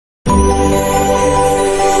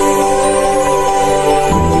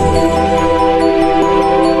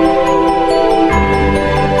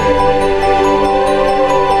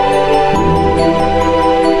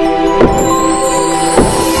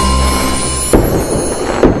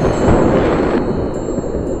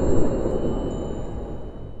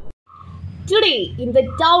Today, in the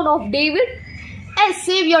town of David, a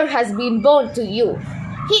Savior has been born to you.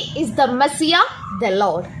 He is the Messiah, the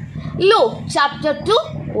Lord. Luke chapter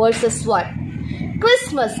 2, verses 1.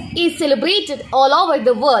 Christmas is celebrated all over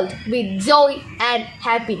the world with joy and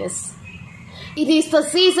happiness. It is the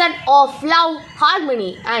season of love,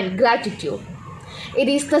 harmony, and gratitude. It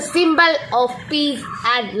is the symbol of peace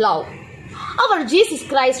and love. Our Jesus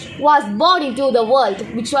Christ was born into the world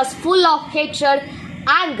which was full of hatred,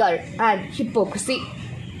 anger, and hypocrisy.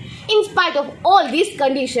 In spite of all these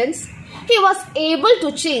conditions, he was able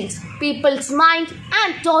to change people's mind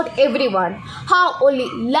and taught everyone how only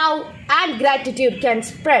love and gratitude can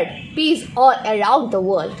spread peace all around the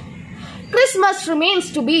world. Christmas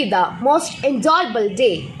remains to be the most enjoyable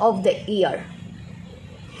day of the year.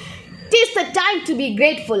 It is the time to be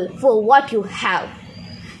grateful for what you have.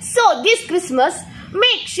 So this Christmas,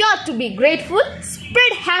 make sure to be grateful,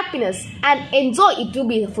 spread happiness, and enjoy it to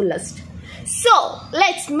be the fullest. So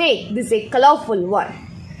let's make this a colorful one.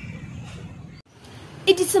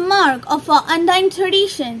 It is a mark of our undying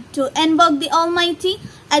tradition to invoke the Almighty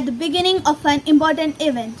at the beginning of an important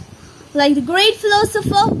event. Like the great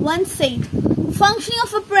philosopher once said, the function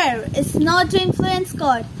of a prayer is not to influence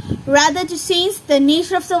God, rather to change the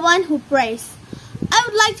nature of the one who prays. I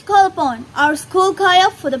would like to call upon our school choir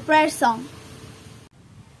for the prayer song.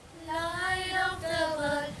 Light of the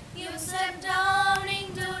world, you step down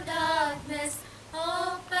into darkness.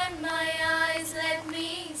 Open my eyes, let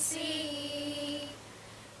me see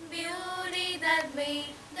beauty that made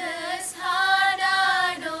this heart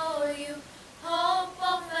adore you. Hope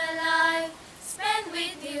of a life spent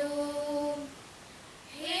with you.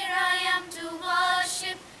 Here I am to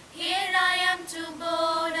worship, here I am to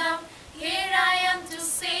bow down, here I am to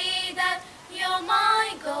say that you're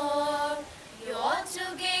my God. You're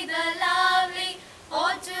altogether lovely,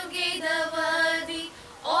 altogether worthy,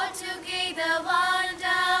 altogether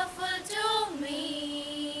wonderful to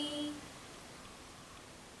me.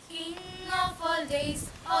 King of all days,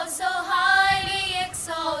 oh so highly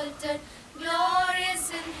exalted,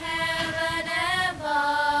 glorious in heaven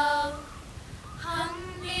above.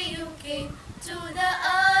 Humbly you came to the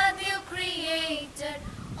earth you created,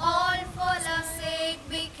 all for our sake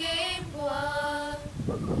became poor.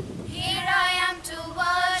 Here I am to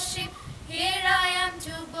worship, here I am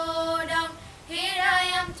to bow down, here I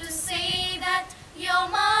am to say that you're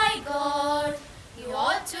my God. You're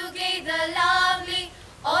altogether lovely,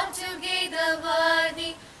 altogether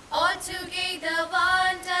worthy, altogether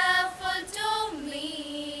wonderful to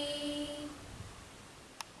me.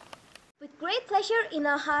 With great pleasure in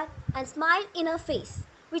our heart and smile in our face,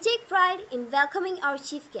 we take pride in welcoming our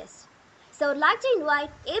chief guest. So I would like to invite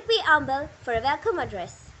A.P. Ambal for a welcome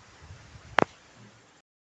address.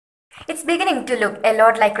 It's beginning to look a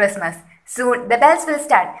lot like Christmas. Soon the bells will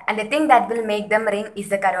start, and the thing that will make them ring is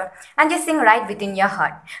the carol, and you sing right within your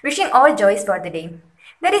heart, wishing all joys for the day.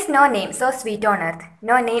 There is no name so sweet on earth,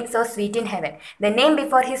 no name so sweet in heaven, the name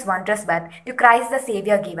before his wondrous birth, to Christ the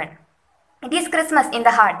Saviour given. It is Christmas in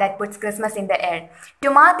the heart that puts Christmas in the air. To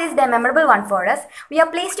mark this day memorable one for us, we are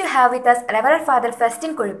pleased to have with us Reverend Father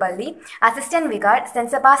Festin Kurupalli, Assistant Vicar, St.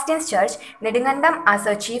 Sebastian's Church, Nedungandam, as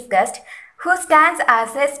our chief guest, who stands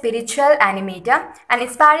as a spiritual animator and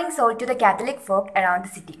inspiring soul to the Catholic folk around the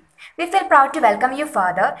city. We feel proud to welcome you,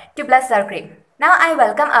 Father, to bless our grave. Now I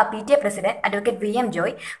welcome our PTA President, Advocate V.M.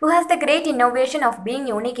 Joy, who has the great innovation of being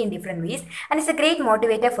unique in different ways and is a great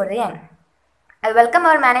motivator for the young. I welcome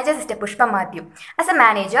our manager, Sister Pushpa Matthew. As a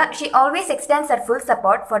manager, she always extends her full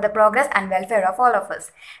support for the progress and welfare of all of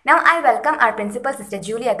us. Now I welcome our principal, Sister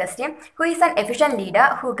Julie Augustine, who is an efficient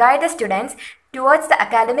leader who guides the students towards the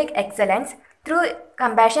academic excellence through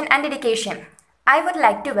compassion and dedication. I would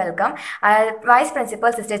like to welcome our Vice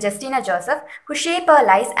Principal, Sister Justina Joseph, who shape our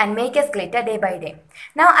lives and make us glitter day by day.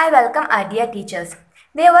 Now I welcome our dear teachers.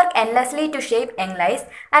 They work endlessly to shape young lives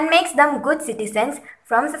and makes them good citizens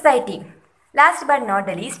from society. Last but not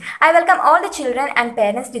the least, I welcome all the children and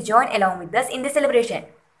parents to join along with us in the celebration.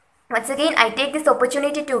 Once again, I take this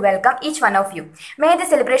opportunity to welcome each one of you. May the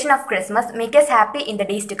celebration of Christmas make us happy in the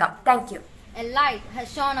days to come. Thank you. A light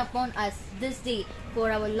has shone upon us this day,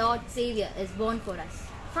 for our Lord Saviour is born for us.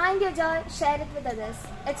 Find your joy, share it with others.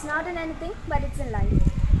 It's not in anything, but it's in life.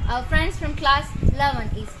 Our friends from class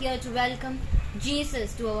 11 is here to welcome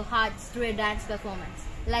Jesus to our hearts through a dance performance.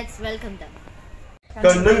 Let's welcome them.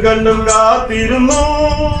 കണ്ണും കണ്ണും കാത്തിരുന്നു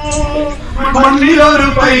മണ്ണിലൊരു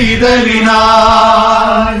പൈതലിനായി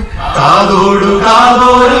കാതോടു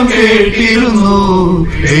കാതോരം കേട്ടിരുന്നു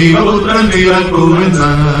ദൈവപുത്രൻ പിറക്കുമെന്ന്.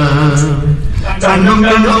 കണ്ണും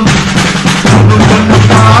കണ്ണും കണ്ണും കണ്ണും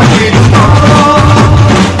കാത്തിരുന്നു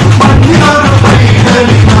മണ്ണിലൊരു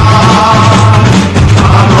പൈതലിനായി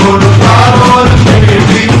കാതോടു കാതോരം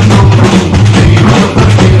കേട്ടിരുന്നു ദൈവപുത്രൻ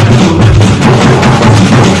പിറക്കുമെന്ന്.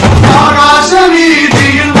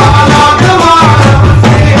 ആകാശവീതിയിൽ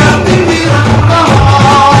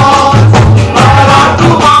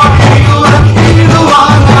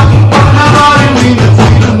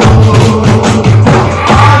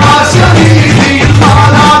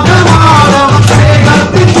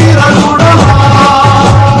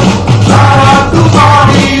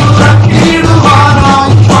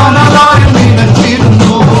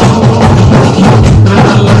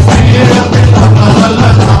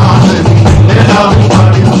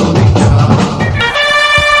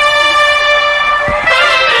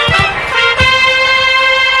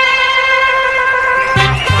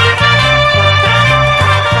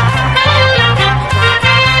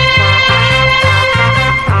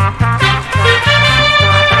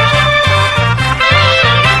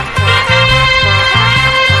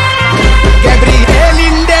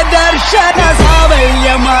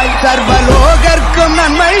സർവലോകർക്കും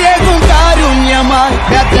നന്മയേകും കാരുണ്യമായി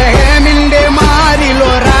ബേത്ലഹേമിന്റെ മാറിൽ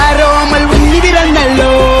ഒരാരോമൽ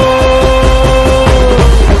ഉന്നിവിരന്നല്ലോ.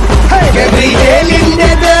 ഗബ്രിയേലിന്റെ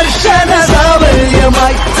ദർശന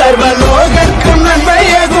സാവല്യമായി സർവലോകർക്കും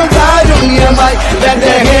നന്മയേകും കാരുണ്യമായി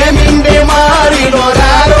ബേത്ലഹേമിന്റെ മാറിൽ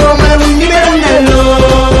ഒരാരോമൽ ഉന്നിവിരന്നല്ലോ.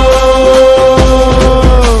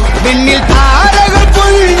 പിന്നിൽ താരകൾ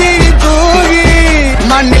പുൽഞ്ഞിരി തൂകി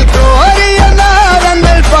മണ്ണിൽ കോരിയ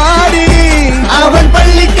നാദങ്ങൾ പാടി അവൻ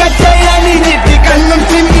പള്ളിക്കച്ചയണിഞ്ഞിട്ട് കണ്ണും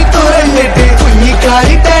ചിമ്മി തുറന്നിട്ട്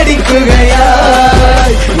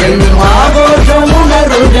കുഞ്ഞിക്കാലിട്ടടിക്കുകയായി എന്നും ആഘോഷം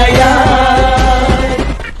ഉണരുകയായി.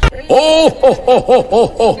 ഓ ഹോ ഹോ ഹോ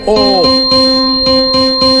ഹോ ഹോ.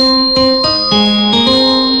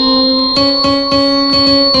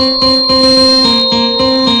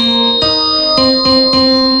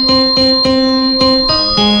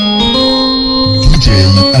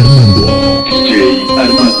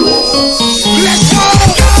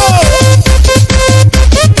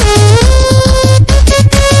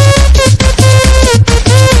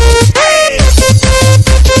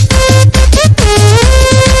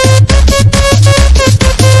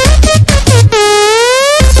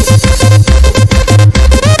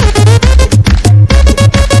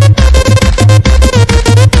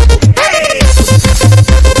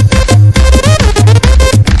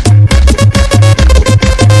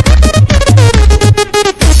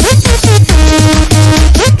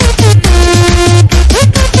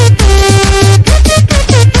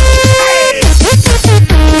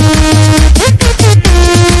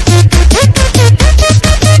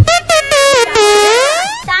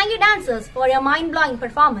 For your mind-blowing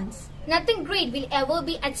performance. Nothing great will ever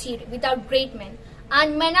be achieved without great men, and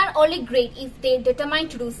men are only great if they are determined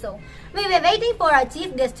to do so. We were waiting for our chief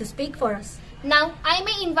guest to speak for us. Now, I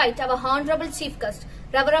may invite our honorable chief guest,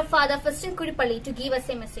 Reverend Father Festin Kuripalli, to give us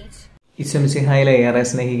a message. ഈശോമിശിഹായിലെ ഏറെ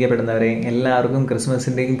സ്നേഹിക്കപ്പെടുന്നവരെ, എല്ലാവർക്കും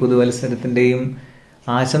ക്രിസ്മസിന്റെയും പുതുവത്സരത്തിന്റെയും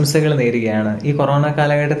ആശംസകൾ നേരുകയാണ്. ഈ corona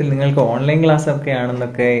കാലഘട്ടത്തിൽ നിങ്ങൾക്ക് online class ഒക്കെ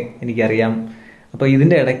ആണെന്നൊക്കെ എനിക്കറിയാം. അപ്പോൾ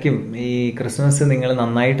ഇതിൻ്റെ ഇടയ്ക്കും ഈ ക്രിസ്മസ് നിങ്ങൾ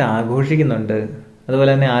നന്നായിട്ട് ആഘോഷിക്കുന്നുണ്ട്, അതുപോലെ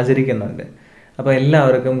തന്നെ ആചരിക്കുന്നുണ്ട്. അപ്പോൾ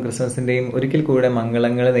എല്ലാവർക്കും ക്രിസ്മസിൻ്റെയും ഒരിക്കൽ കൂടെ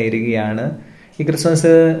മംഗളങ്ങൾ നേരുകയാണ്. ഈ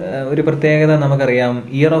ക്രിസ്മസ് ഒരു പ്രത്യേകത നമുക്കറിയാം,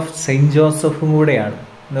 ഇയർ ഓഫ് സെയിൻറ്റ് ജോസഫും കൂടെയാണ്.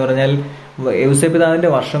 എന്ന് പറഞ്ഞാൽ യൗസേപ്പിതാവിൻ്റെ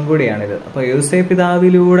വർഷം കൂടിയാണിത്. അപ്പോൾ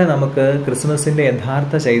യൗസേപ്പിതാവിലൂടെ നമുക്ക് ക്രിസ്മസിൻ്റെ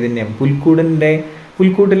യഥാർത്ഥ ചൈതന്യം,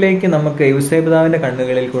 പുൽക്കൂട്ടിലേക്ക് നമുക്ക് യൗസേപ്പിതാവിൻ്റെ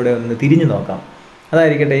കണ്ണുകളിൽ കൂടെ ഒന്ന് തിരിഞ്ഞു നോക്കാം.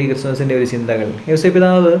 അതായിരിക്കട്ടെ ഈ ക്രിസ്മസിൻ്റെ ഒരു ചിന്തകൾ.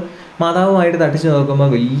 യൗസേപ്പിതാവ് മാതാവുമായിട്ട് തട്ടിച്ചു നോക്കുമ്പോൾ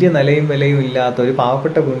വലിയ നിലയും വിലയും ഇല്ലാത്ത ഒരു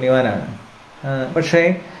പാവപ്പെട്ട പുണ്യവാനാണ്. പക്ഷേ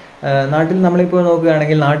നാട്ടിൽ നമ്മളിപ്പോൾ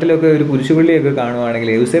നോക്കുകയാണെങ്കിൽ, നാട്ടിലൊക്കെ ഒരു കുരിശുപള്ളിയൊക്കെ കാണുവാണെങ്കിൽ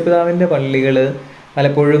യൗസേപ്പിതാവിൻ്റെ പള്ളികൾ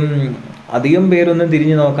പലപ്പോഴും അധികം പേരൊന്നും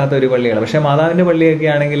തിരിഞ്ഞു നോക്കാത്ത ഒരു പള്ളിയാണ്. പക്ഷേ മാതാവിൻ്റെ പള്ളിയൊക്കെ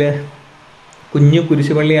ആണെങ്കിൽ, കുഞ്ഞു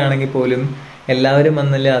കുരിശുപള്ളിയാണെങ്കിൽ പോലും എല്ലാവരും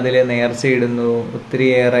വന്നില്ല അതിൽ നേർച്ചയിടുന്നു,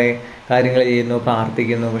 ഒത്തിരിയേറെ കാര്യങ്ങൾ ചെയ്യുന്നു,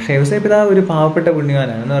 പ്രാർത്ഥിക്കുന്നു. പക്ഷേ യൗസേപ്പിതാവ് ഒരു പാവപ്പെട്ട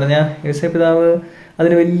പുണ്യവാനാണ്. എന്ന് പറഞ്ഞാൽ യൗസേപ്പിതാവ്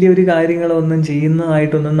അതിന് വലിയൊരു കാര്യങ്ങളൊന്നും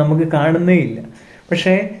ചെയ്യുന്നതായിട്ടൊന്നും നമുക്ക് കാണുന്നേ ഇല്ല.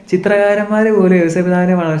 പക്ഷേ ചിത്രകാരന്മാർ പോലും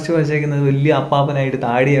യൗസേപ്പിതാവിനെ വളർച്ച വച്ചേക്കുന്നത് വലിയ അപ്പാപ്പനായിട്ട്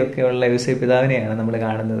താടിയൊക്കെ ഉള്ള യൗസേപ്പിതാവിനെയാണ് നമ്മൾ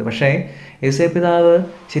കാണുന്നത്. പക്ഷേ യൗസേപ്പിതാവ്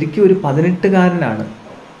ശരിക്കും ഒരു 18കാരനാണ്.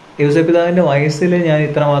 യൗസേപ്പിതാവിൻ്റെ വയസ്സിൽ ഞാൻ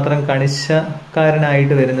ഇത്രമാത്രം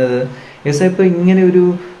കണിശക്കാരനായിട്ട് വരുന്നത്, യൗസേപ്പ് ഇങ്ങനെ ഒരു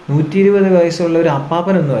 120 വയസ്സുള്ള ഒരു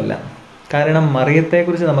അപ്പാപ്പനൊന്നുമല്ല. കാരണം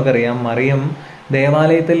മറിയത്തെക്കുറിച്ച് നമുക്കറിയാം. മറിയം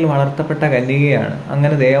ദേവാലയത്തിൽ വളർത്തപ്പെട്ട കന്യകയാണ്.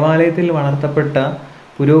 അങ്ങനെ ദേവാലയത്തിൽ വളർത്തപ്പെട്ട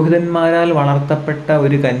പുരോഹിതന്മാരാൽ വളർത്തപ്പെട്ട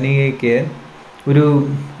ഒരു കന്യകയ്ക്ക് ഒരു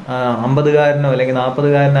 50-കാരനോ അല്ലെങ്കിൽ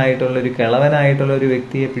 40-കാരനായിട്ടുള്ള ഒരു കിളവനായിട്ടുള്ള ഒരു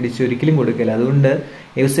വ്യക്തിയെ പിടിച്ചൊരിക്കലും കൊടുക്കില്ല. അതുകൊണ്ട്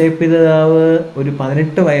യൗസേപ്പ് പിതാവ് ഒരു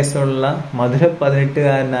 18 വയസ്സുള്ള മധുര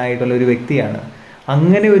 18-കാരനായിട്ടുള്ള ഒരു വ്യക്തിയാണ്.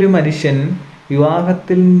 അങ്ങനെ ഒരു മനുഷ്യൻ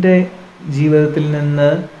വിവാഹത്തിൻ്റെ ജീവിതത്തിൽ നിന്ന്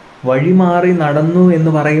വഴിമാറി നടന്നു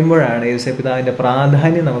എന്ന് പറയുമ്പോഴാണ് യൗസേപ്പ് പിതാവിൻ്റെ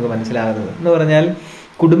പ്രാധാന്യം നമുക്ക് മനസ്സിലാകുന്നത്. എന്ന് പറഞ്ഞാൽ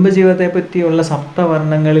കുടുംബജീവിതത്തെ പറ്റിയുള്ള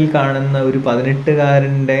സപ്തവർണ്ണങ്ങളിൽ കാണുന്ന ഒരു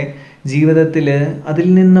 18-കാരൻ്റെ ജീവിതത്തിൽ അതിൽ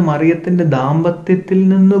നിന്ന് മറിയത്തിൻ്റെ ദാമ്പത്യത്തിൽ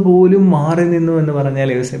നിന്ന് പോലും മാറി നിന്നു എന്ന് പറഞ്ഞാൽ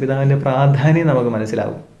യൗസേപ്പ് പിതാവിൻ്റെ പ്രാധാന്യം നമുക്ക്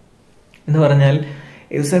മനസ്സിലാവും. എന്ന് പറഞ്ഞാൽ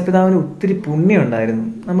യൗസേപ്പ് പിതാവിന് ഒത്തിരി പുണ്യം ഉണ്ടായിരുന്നു.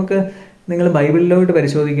 നിങ്ങൾ ബൈബിളിലോട്ട്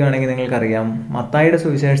പരിശോധിക്കുകയാണെങ്കിൽ നിങ്ങൾക്കറിയാം, മത്തായിയുടെ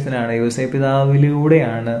സുവിശേഷത്തിനാണ് യൗസേപ്പ്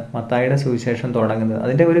പിതാവിലൂടെയാണ് മത്തായിയുടെ സുവിശേഷം തുടങ്ങുന്നത്.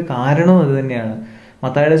 അതിൻ്റെ ഒരു കാരണവും അത് തന്നെയാണ്.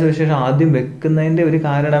 മത്തായിയുടെ സുവിശേഷം ആദ്യം വെക്കുന്നതിൻ്റെ ഒരു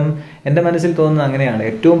കാരണം എൻ്റെ മനസ്സിൽ തോന്നുന്നത് അങ്ങനെയാണ്.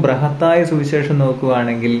 ഏറ്റവും ബൃഹത്തായ സുവിശേഷം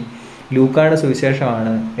നോക്കുകയാണെങ്കിൽ ലൂക്കായുടെ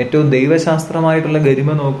സുവിശേഷമാണ്. ഏറ്റവും ദൈവശാസ്ത്രമായിട്ടുള്ള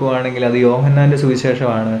ഗരിമ നോക്കുകയാണെങ്കിൽ അത് യോഹന്നാൻ്റെ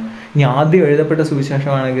സുവിശേഷമാണ്. ഇനി ആദ്യം എഴുതപ്പെട്ട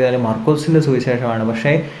സുവിശേഷമാണെങ്കിൽ അത് മർക്കോസിൻ്റെ സുവിശേഷമാണ്.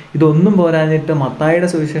 പക്ഷേ ഇതൊന്നും പോരാഞ്ഞിട്ട് മത്തായിയുടെ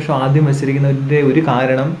സുവിശേഷം ആദ്യം വച്ചിരിക്കുന്നതിൻ്റെ ഒരു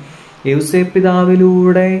കാരണം യൗസേപ്പ്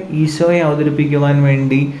പിതാവിലൂടെ ഈശോയെ അവതരിപ്പിക്കുവാൻ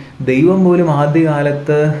വേണ്ടി ദൈവം പോലും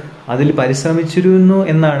ആദ്യകാലത്ത് അതിൽ പരിശ്രമിച്ചിരുന്നു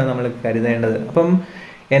എന്നാണ് നമ്മൾ കരുതേണ്ടത്. അപ്പം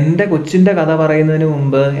എൻ്റെ കൊച്ചിൻ്റെ കഥ പറയുന്നതിന്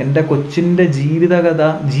മുമ്പ് എൻ്റെ കൊച്ചിൻ്റെ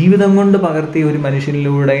ജീവിതം കൊണ്ട് പകർത്തിയ ഒരു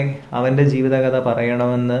മനുഷ്യനിലൂടെ അവൻ്റെ ജീവിതകഥ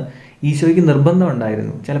പറയണമെന്ന് ഈശോയ്ക്ക്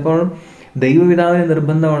നിർബന്ധമുണ്ടായിരുന്നു. ചിലപ്പോൾ ദൈവപിതാവിന്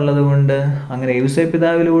നിർബന്ധമുള്ളത് കൊണ്ട് അങ്ങനെ യൗസേപ്പ്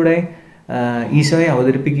പിതാവിലൂടെ ഈശോയെ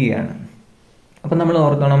അവതരിപ്പിക്കുകയാണ്. അപ്പം നമ്മൾ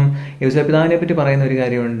ഓർക്കണം, യൗസേപ്പ് പിതാവിനെ പറ്റി പറയുന്ന ഒരു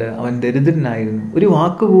കാര്യമുണ്ട്, അവൻ ദരിദ്രനായിരുന്നു. ഒരു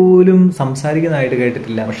വാക്ക് പോലും സംസാരിക്കുന്നതായിട്ട്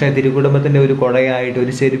കേട്ടിട്ടില്ല. പക്ഷേ തിരുക്കുടുംബത്തിൻ്റെ ഒരു കൊടയായിട്ട്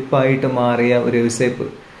ഒരു ചെരുപ്പായിട്ട് മാറിയ ഒരു യൗസേപ്പ്,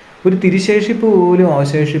 ഒരു തിരുശേഷിപ്പ് പോലും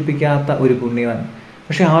അവശേഷിപ്പിക്കാത്ത ഒരു പുണ്യവാൻ.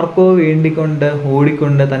 പക്ഷെ ആർക്കോ വേണ്ടിക്കൊണ്ട്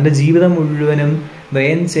ഓടിക്കൊണ്ട് തൻ്റെ ജീവിതം മുഴുവനും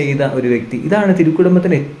വ്യയം ചെയ്ത ഒരു വ്യക്തി. ഇതാണ്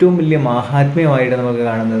തിരുക്കുടുംബത്തിൻ്റെ ഏറ്റവും വലിയ മാഹാത്മ്യമായിട്ട് നമുക്ക്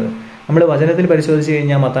കാണുന്നത്. നമ്മൾ വചനത്തിൽ പരിശോധിച്ച്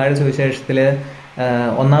കഴിഞ്ഞാൽ മത്തായിയുടെ സുവിശേഷത്തിൽ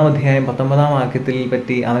 1-ാം അധ്യായം 19-ാം വാക്യത്തിൽ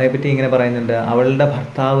അവനെപ്പറ്റി ഇങ്ങനെ പറയുന്നുണ്ട്, അവളുടെ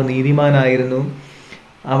ഭർത്താവ് നീതിമാനായിരുന്നു,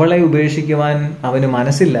 അവളെ ഉപേക്ഷിക്കുവാൻ അവന്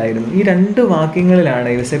മനസ്സില്ലായിരുന്നു. ഈ 2 വാക്യങ്ങളിലാണ്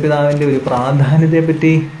യൗസേപ്പ് പിതാവിൻ്റെ ഒരു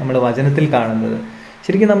പ്രാധാന്യത്തെപ്പറ്റി നമ്മൾ വചനത്തിൽ കാണുന്നത്.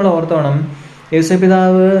 ശരിക്കും നമ്മൾ ഓർത്തോണം, യൗസേപ്പ്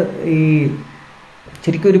പിതാവ്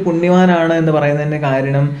ശരിക്കും ഒരു പുണ്യവാനാണ് എന്ന് പറയുന്നതിൻ്റെ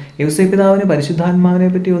കാരണം യൗസേപ്പ് പിതാവിന് പരിശുദ്ധാത്മാവിനെ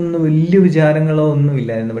പറ്റി ഒന്നും വലിയ വിചാരങ്ങളോ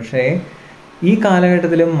ഒന്നുമില്ലായിരുന്നു. പക്ഷേ ഈ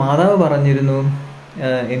കാലഘട്ടത്തിലും മാതാവ് പറഞ്ഞിരുന്നു,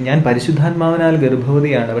 ഞാൻ പരിശുദ്ധാത്മാവിനാൽ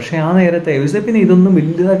ഗർഭവതിയാണ്. പക്ഷേ ആ നേരത്തെ യൗസേപ്പിന് ഇതൊന്നും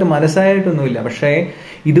വലുതായിട്ട് മനസ്സായിട്ടൊന്നുമില്ല. പക്ഷേ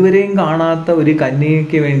ഇതുവരെയും കാണാത്ത ഒരു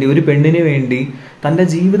കന്യകയ്ക്ക് വേണ്ടി, ഒരു പെണ്ണിന് വേണ്ടി തൻ്റെ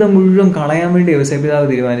ജീവിതം മുഴുവൻ കളയാൻ വേണ്ടി യൗസേപ്പ് പിതാവ്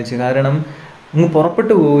തീരുമാനിച്ചു. കാരണം അങ്ങ്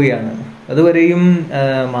പുറപ്പെട്ടു പോവുകയാണ്. അതുവരെയും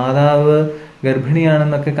മാതാവ്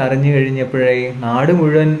ഗർഭിണിയാണെന്നൊക്കെ കരഞ്ഞു കഴിഞ്ഞപ്പോഴേ നാട്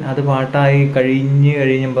മുഴുവൻ അത് പാട്ടായി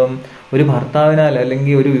കഴിഞ്ഞപ്പം ഒരു ഭർത്താവിനാൽ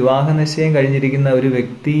അല്ലെങ്കിൽ ഒരു വിവാഹ നിശ്ചയം കഴിഞ്ഞിരിക്കുന്ന ഒരു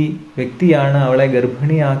വ്യക്തിയാണ് അവളെ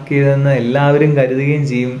ഗർഭിണിയാക്കിയതെന്ന് എല്ലാവരും കരുതുകയും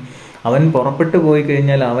ചെയ്യും. അവൻ പുറപ്പെട്ടു പോയി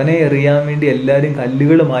കഴിഞ്ഞാൽ അവനെ എറിയാൻ വേണ്ടി എല്ലാവരും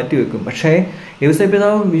കല്ലുകൾ മാറ്റിവെക്കും. പക്ഷേ യൗസേപ്പ്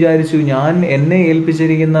പിതാവ് വിചാരിച്ചു, എന്നെ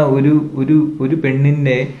ഏൽപ്പിച്ചിരിക്കുന്ന ഒരു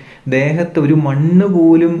പെണ്ണിൻ്റെ ദേഹത്ത് ഒരു മണ്ണ്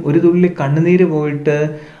പോലും, ഒരു തുള്ളി കണ്ണുനീര് പോയിട്ട്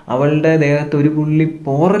അവളുടെ ദേഹത്ത് ഒരു പുള്ളി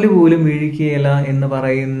പോറൽ പോലും വീഴിക്കുകയില്ല എന്ന്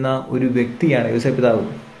പറയുന്ന ഒരു വ്യക്തിയാണ് യൗസേപ്പ് പിതാവ്.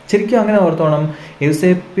 ശരിക്കും അങ്ങനെ ഓർത്തോണം,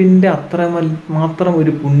 യൗസേപ്പിൻ്റെ മാത്രം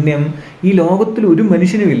ഒരു പുണ്യം ഈ ലോകത്തിൽ ഒരു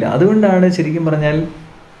മനുഷ്യനുമില്ല. അതുകൊണ്ടാണ് ശരിക്കും പറഞ്ഞാൽ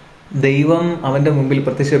ദൈവം അവൻ്റെ മുമ്പിൽ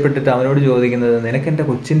പ്രത്യക്ഷപ്പെട്ടിട്ട് അവനോട് ചോദിക്കുന്നത്, നിനക്ക് എൻ്റെ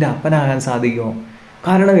കൊച്ചിൻ്റെ അപ്പനാകാൻ സാധിക്കുമോ?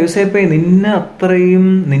 കാരണം യൗസേപ്പേ, നിന്റെ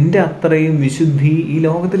അത്രയും വിശുദ്ധി ഈ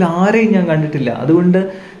ലോകത്തിൽ ആരെയും ഞാൻ കണ്ടിട്ടില്ല. അതുകൊണ്ട്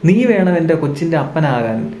നീ വേണം എൻ്റെ കൊച്ചിൻ്റെ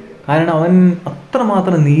അപ്പനാകാൻ. കാരണം അവൻ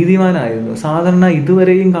അത്രമാത്രം നീതിമാനായിരുന്നു. സാധാരണ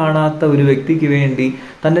ഇതുവരെയും കാണാത്ത ഒരു വ്യക്തിക്ക് വേണ്ടി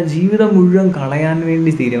തൻ്റെ ജീവിതം മുഴുവൻ കളയാൻ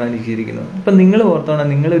വേണ്ടി തീരുമാനിച്ചിരിക്കുന്നു. അപ്പം നിങ്ങൾ ഓർത്തോണം,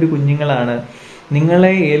 നിങ്ങളൊരു കുഞ്ഞുങ്ങളാണ്,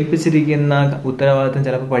 നിങ്ങളെ ഏൽപ്പിച്ചിരിക്കുന്ന ഉത്തരവാദിത്വം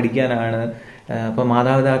ചിലപ്പോൾ പഠിക്കാനാണ്, അപ്പോൾ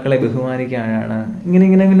മാതാപിതാക്കളെ ബഹുമാനിക്കാനാണ്,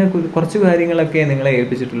 ഇങ്ങനെ കുറച്ച് കാര്യങ്ങളൊക്കെ നിങ്ങളെ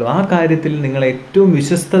ഏൽപ്പിച്ചിട്ടുള്ളൂ. ആ കാര്യത്തിൽ നിങ്ങൾ ഏറ്റവും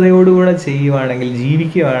വിശ്വസ്തയോടുകൂടെ ചെയ്യുവാണെങ്കിൽ,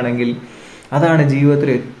 ജീവിക്കുകയാണെങ്കിൽ അതാണ് ജീവിതത്തിൽ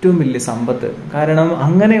ഏറ്റവും വലിയ സമ്പത്ത്. കാരണം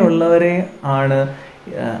അങ്ങനെയുള്ളവരുടെ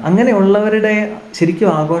ശരിക്കും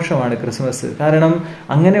ആഘോഷമാണ് ക്രിസ്മസ്. കാരണം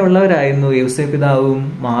അങ്ങനെയുള്ളവരായിരുന്നു യൗസേപ്പ് പിതാവും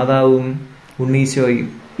മാതാവും ഉണ്ണീശോയും.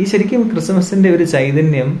 ഈ ശരിക്കും ക്രിസ്മസിൻ്റെ ഒരു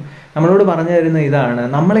ചൈതന്യം നമ്മളോട് പറഞ്ഞു തരുന്ന ഇതാണ്,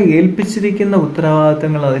 നമ്മളെ ഏൽപ്പിച്ചിരിക്കുന്ന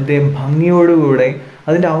ഉത്തരവാദിത്തങ്ങൾ അതിൻ്റെ ഭംഗിയോടുകൂടെ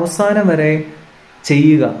അതിൻ്റെ അവസാനം വരെ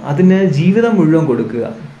ചെയ്യുക, അതിന് ജീവിതം മുഴുവൻ കൊടുക്കുക.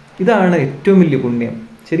 ഇതാണ് ഏറ്റവും വലിയ പുണ്യം.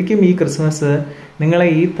 ശരിക്കും ഈ ക്രിസ്മസ് നിങ്ങളെ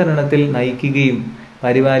ഈ തരുണത്തിൽ നയിക്കുകയും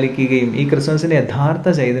പരിപാലിക്കുകയും ഈ ക്രിസ്മസിൻ്റെ യഥാർത്ഥ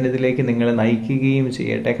ചൈതന്യത്തിലേക്ക് നിങ്ങളെ നയിക്കുകയും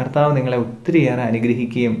ചെയ്യട്ടെ. കർത്താവ് നിങ്ങളെ ഒത്തിരിയേറെ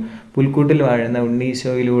അനുഗ്രഹിക്കുകയും പുൽക്കൂട്ടിൽ വാഴുന്ന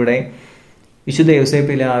ഉണ്ണീശോയിലൂടെ വിശുദ്ധ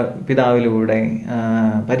യോസേപ്പ് പിതാവിലൂടെ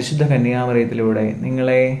പരിശുദ്ധ കന്യാമറിയത്തിലൂടെ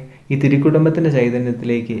നിങ്ങളെ ഈ തിരുക്കുടുംബത്തിന്റെ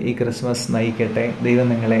ചൈതന്യത്തിലേക്ക് ഈ ക്രിസ്മസ് നയിക്കട്ടെ. ദൈവം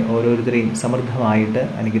നിങ്ങളെ ഓരോരുത്തരെയും സമൃദ്ധമായിട്ട്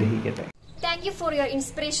അനുഗ്രഹിക്കട്ടെ. Thank you for your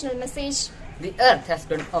inspirational message. The earth has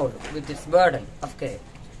grown old with its burden of care,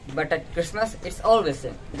 but at Christmas it's always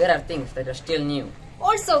same. There are things that are still new.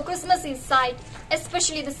 Also, Christmas is sight,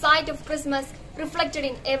 especially the sight of Christmas reflected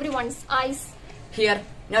in everyone's eyes. Here,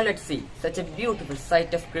 now let's see such a beautiful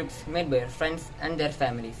sight of cribs made by our friends and their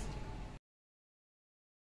families.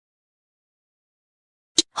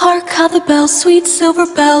 Hark how the bells, sweet silver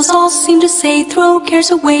bells, all seem to say, throw cares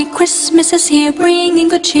away, Christmas is here, bringing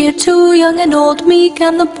good cheer to young and old, meek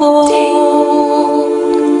and the bold. Ding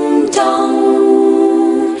dong,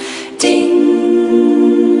 ding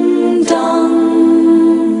dong,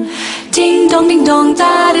 ding dong, ding dong,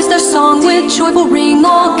 that is their song with joyful ring,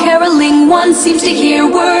 all caroling, one seems to hear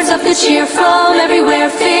words of good cheer from everywhere,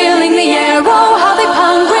 filling the air. Oh, how they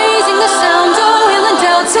pound, raising the sound, oh, hill and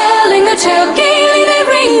dale, telling their tale, gaily they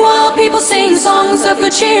ring while people sing songs of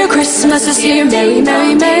good cheer. Christmas is here, merry,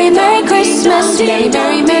 merry, merry, merry Christmas, merry,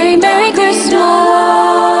 merry, merry, merry Christmas.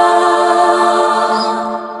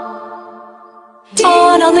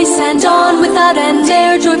 On they send on without end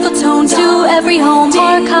their joyful tone to every home.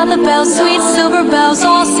 Hark how the bells, sweet silver bells,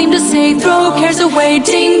 all seem to say, throw cares away,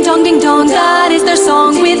 ding dong, ding dong, that is their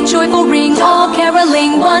song with joyful ring, all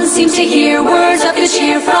caroling, one seems to hear words of good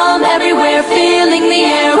cheer from everywhere, filling the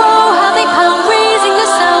air. Oh, how they pound, raising the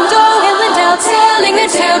sound, oh, hill and dale, telling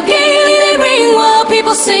their tale, gaily they ring while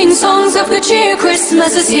people sing songs of good cheer.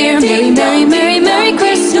 Christmas is here, merry, merry, merry, merry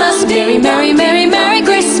Christmas, merry, merry, merry, merry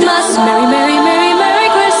Christmas, merry, merry, merry, merry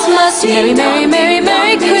Christmas, merry, merry, merry,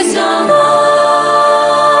 merry Christmas.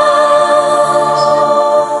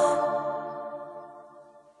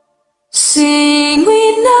 Sing we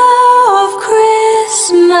now of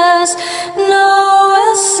Christmas,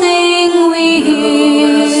 Noel sing we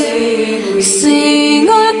here, sing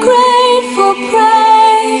our grateful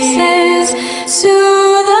praises to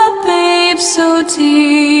the babe so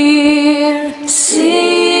dear.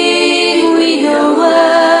 Sing we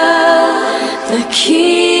Noel, the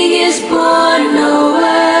King is born, Noel.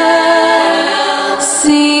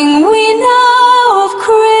 Sing we now of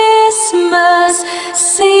Christmas,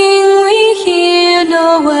 sing we hear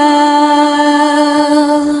Noel.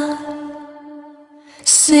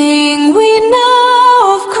 Sing we now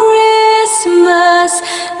of Christmas,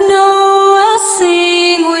 Noel,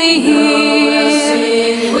 sing we hear.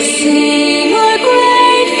 Sing our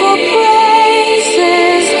grateful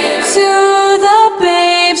praises to the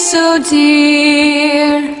babe so dear.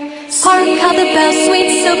 Hark how the bells, sweet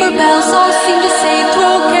silver bells, all seem to say,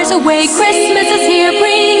 throw cares away, Christmas is here,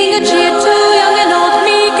 bringing a cheer to young and old,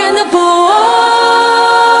 meek and the bold.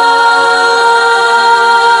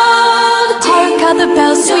 Hark how the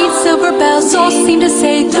bells, sweet silver bells, all seem to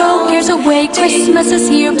say, throw cares away, Christmas is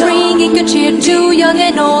here, bringing good cheer to young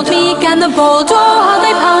and old, meek and the bold. Oh, how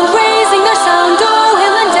they pound, raising their sound, oh,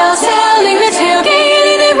 hill and dale, telling their tale,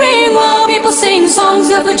 gaily they ring while people sing songs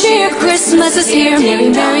of good cheer. Christmas is here, merry,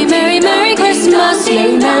 merry, merry, merry Christmas,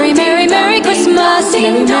 merry, merry, merry, merry Christmas,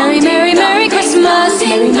 merry, merry, merry, merry Christmas,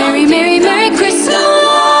 merry, merry, merry, merry Christmas.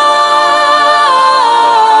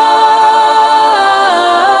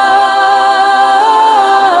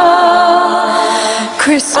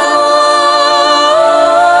 Christmas.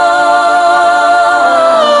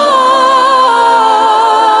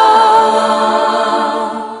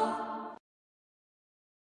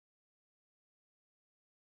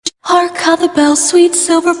 Hark how the bells, sweet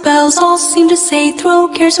silver bells, all seem to say, throw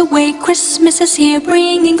cares away, Christmas is here,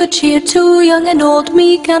 bringing good cheer to young and old,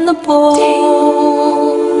 meek and the bold.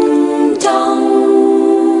 Ding dong,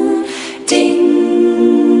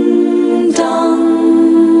 ding dong,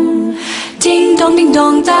 ding dong, ding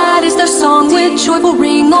dong, that is their song with joyful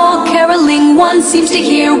ring, all caroling, one seems to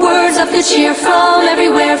hear words of good cheer from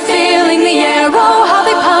everywhere, filling the air. Oh, how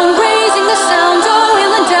they pound, raising the sound, oh,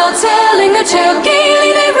 hill and dale, telling their tale,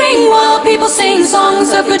 gaily they ring while people sing songs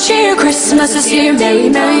of good cheer. Christmas is here, merry,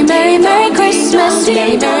 merry, merry, merry Christmas,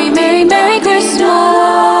 merry, merry, merry, merry Christmas.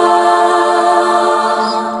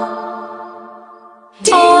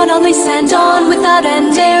 On they send on without end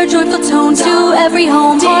their joyful tone to every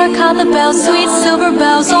home. Hark how the bells, sweet silver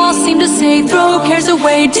bells, all seem to say, throw cares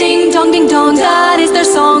away, ding dong, ding dong, that is their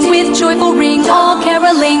song with joyful ring, all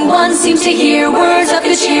caroling, one seems to hear words of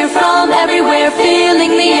good cheer from everywhere,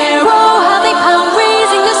 filling the air. Oh, how they pound,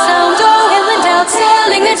 raising the sound, oh, hill and dale,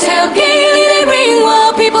 telling their tale, gaily they ring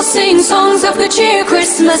while people sing songs of good cheer.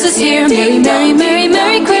 Christmas is here, merry, merry, merry,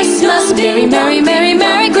 merry Christmas, merry, merry, merry,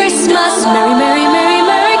 merry Christmas, merry, merry, merry,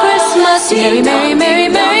 merry Christmas, merry, merry, merry,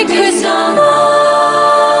 merry Christmas.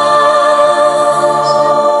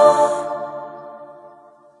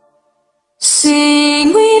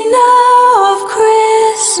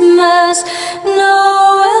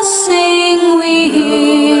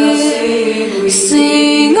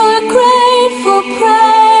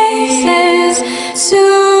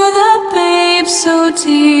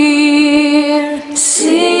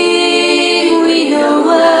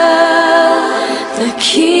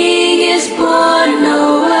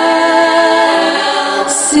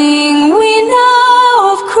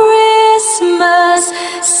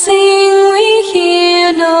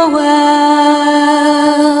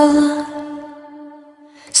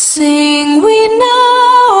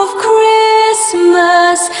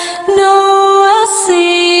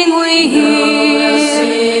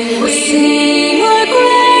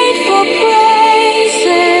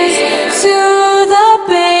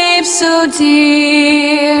 so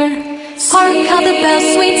dear. Hark how the bells,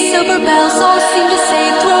 sweet silver bells, all seem to say,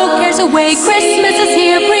 throw cares away. Christmas is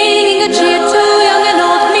here, bringing good cheer to young and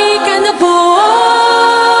old, meek and the bold.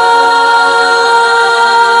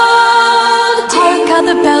 Hark how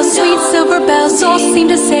the bells, sweet silver bells, all seem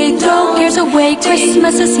to say, throw cares away.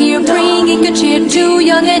 Christmas is here, bringing good cheer to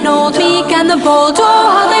young and old, meek and the bold. Oh,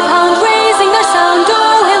 how they pound, raising their sound,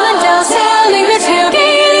 oh, hill and dale, telling their tale.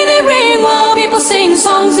 Gaily they ring while people sing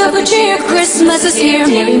songs of good cheer. Christmas is here,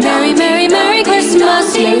 Merry, Merry, Merry, Merry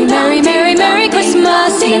Christmas. Merry, Merry, Merry, Merry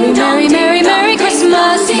Christmas. Merry, Merry, Merry, Merry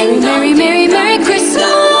Christmas. Merry, Merry, Merry, Merry Christmas.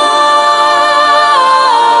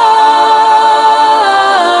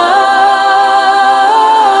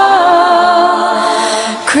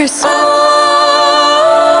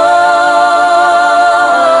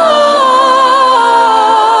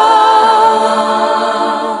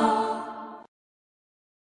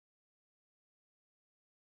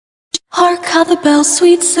 Hark how the bells,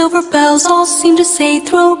 sweet silver bells, all seem to say,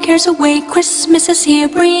 throw cares away. Christmas is here,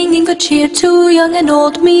 bringing good cheer to young and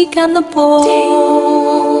old, meek and the bold.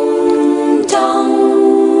 Ding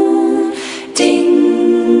dong,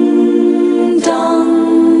 ding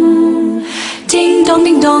dong, ding dong,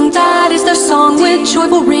 ding dong. That is their song with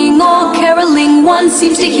joyful ring, all caroling. One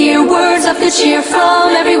seems to hear words of good cheer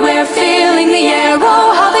from everywhere, filling the air.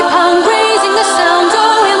 Oh, how they pound, raising the sound.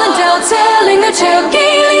 Oh, hill and dale, telling their tale.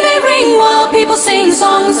 Gaily they ring while people sing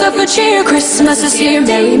songs of good cheer. Christmas is here,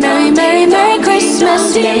 Merry, Merry, Merry, Merry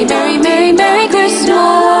Christmas. Merry, Merry, Merry, Merry Christmas.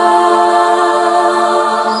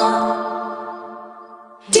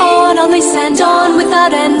 On they send on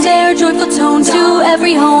without end their joyful tone to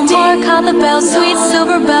every home. Hark how the bells, sweet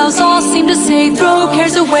silver bells, all seem to say, throw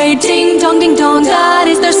cares away. Ding dong, ding dong, that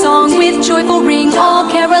is their song with joyful ring, all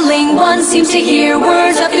caroling. One seems to hear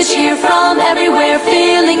words of good cheer from everywhere,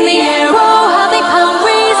 filling the air. Oh, how they pound,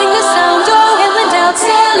 raising the sound. Oh, hill and dale,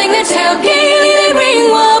 telling their tale. Gaily they ring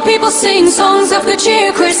while people sing songs of good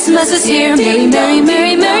cheer. Christmas is here, Merry, Merry,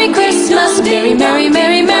 Merry, Merry Christmas. Merry, Merry,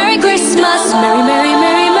 Merry, Merry Christmas. Merry, Merry,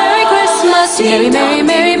 Merry, Merry Christmas. Merry, Merry,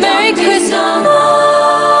 Merry, Merry Christmas.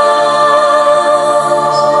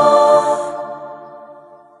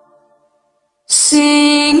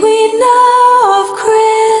 Sing we now of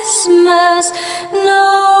Christmas,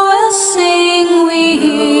 Noel sing we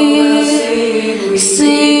here.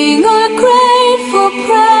 Sing our grateful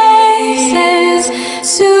praises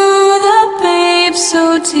to the babe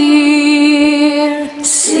so dear.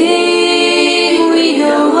 Sing we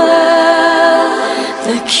Noel,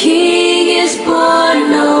 the King is born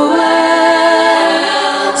Noel.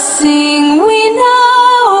 Sing we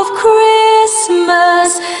now of Christmas,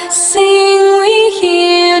 sing we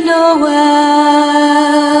hear Noel.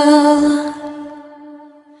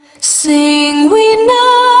 Sing we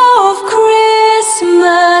now of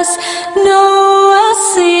Christmas, Noel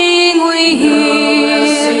sing we hear.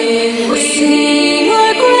 Sing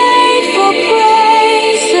our grateful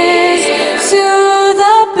praises to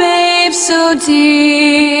the babe so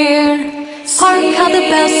dear. Hark how the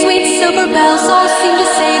bells, sweet silver bells, all seem to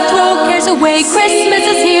say, throw cares away. Christmas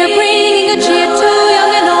is here, bringing good cheer to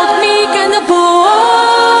young and old, meek and the bold.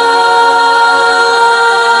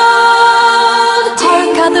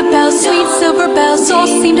 Hark how the bells, sweet silver bells, all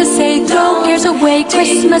seem to say, throw cares away.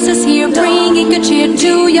 Christmas is here, bringing good cheer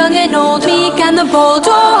to young and old, meek and the bold.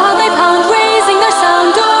 Oh, how they pound, raising their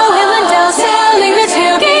sound. Oh, hill and dale, telling their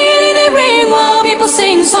tale. Gaily they ring while people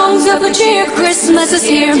sing songs of good cheer. Christmas is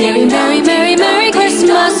here, Merry, Merry, Merry, Merry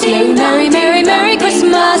Christmas. Merry, Merry, Merry, Merry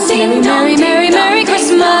Christmas. Merry, Merry, Merry, Merry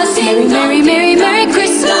Christmas. Merry, Merry, Merry, Merry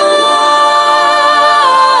Christmas.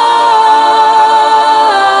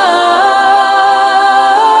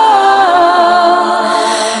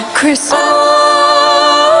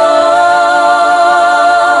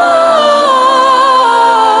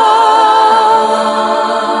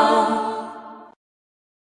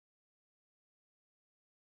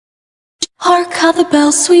 Hark how the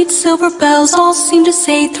bells, sweet silver bells, all seem to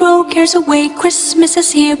say, throw cares away. Christmas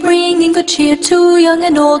is here, bringing good cheer to young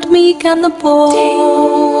and old, meek and the bold.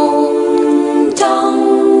 Ding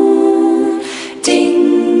dong,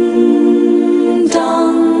 ding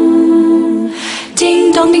dong,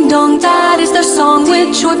 ding dong, ding dong. That is their song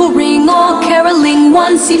with joyful ring, all caroling.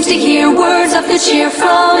 One seems to hear words of good cheer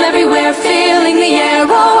from everywhere, filling the air.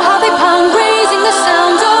 Oh, how they pound, raising the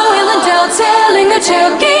sound. Oh, hill and dale, telling their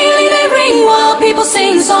tale. Gaily they ring while people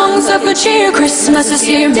sing songs of good cheer. Christmas is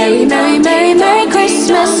here, Merry, Merry, Merry, Merry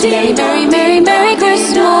Christmas. Merry, Merry, Merry, Merry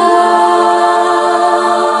Christmas.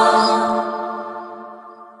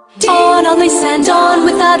 On they send on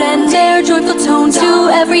without end their joyful tone to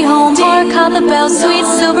every home. Hark how the bells, sweet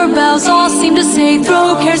silver bells, all seem to say,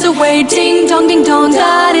 throw cares away. Ding dong,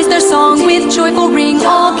 that is their song with joyful ring.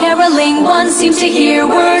 All caroling, one seems to hear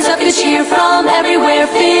words of good cheer from everywhere,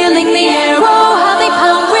 filling the air. Oh, how they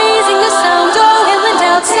pound, raising the sound. Oh, hill and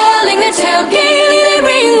dale, telling their tale, gaily they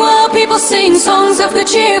ring while people sing songs of good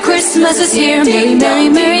cheer. Christmas is here. Merry, merry,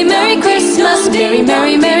 merry, merry Christmas. Merry,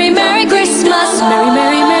 merry, merry, merry Christmas. Merry,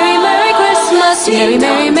 merry, merry, merry Christmas. Merry,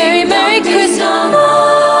 merry, merry, merry Christmas.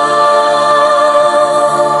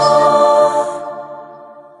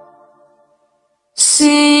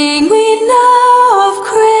 Sing we now of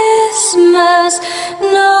Christmas,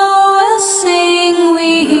 Noel sing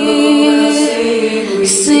we here.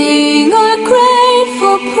 Sing our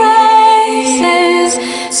grateful praises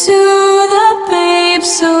to the babe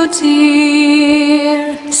so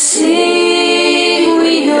dear. Sing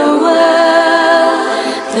we Noel,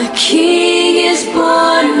 the King is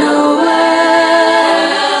born Noel.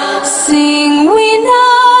 Sing we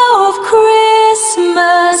now of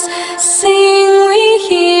Christmas, sing we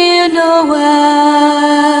hear Noel.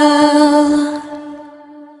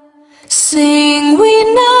 Sing we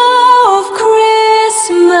now of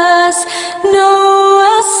Christmas,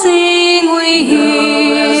 Noel sing we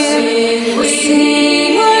hear.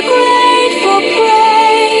 Sing our grateful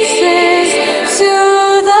praises to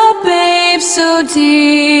the babe so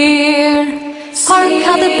dear. Hark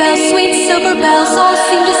how the bells, sweet silver bells, all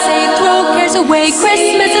seem to say, throw cares away.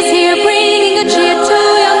 Christmas is here, bringing good cheer to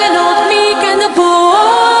young and old, meek and the bold.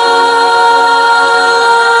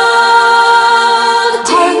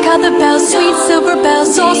 Hark how the bells, sweet silver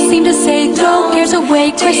bells, all seem to say, throw cares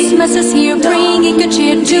away. Christmas is here, bringing good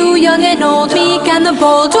cheer to young and old, meek and the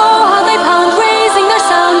bold. Oh, how they pound, raising their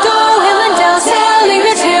sound. Oh, hill and dale, telling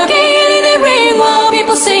their tale, gaily they ring while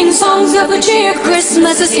people sing songs of good cheer.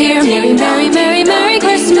 Christmas is here. Merry, merry, merry, merry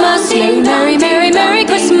Christmas. Merry, merry, merry, merry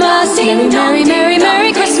Christmas. Merry, merry, merry,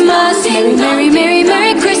 merry Christmas. Merry, merry, merry,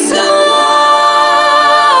 merry Christmas.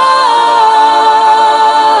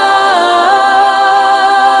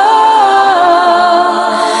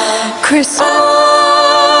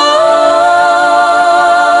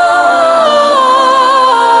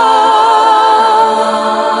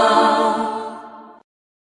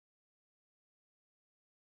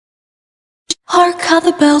 Hark how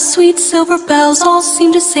the bells, sweet silver bells, all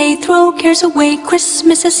seem to say, throw cares away.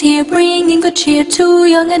 Christmas is here, bringing good cheer to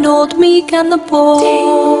young and old, meek and the bold.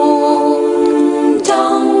 Ding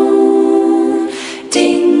dong,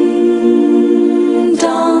 ding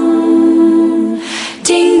dong,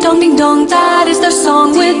 ding dong, ding dong, that is their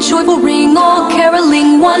song with joyful ring. All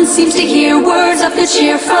caroling, one seems to hear words of good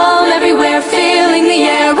cheer from everywhere, filling the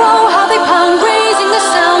air. Oh, how they pound, raising the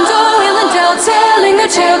sound. Oh, hill and dale, telling their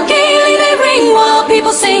tale, gaily they ring while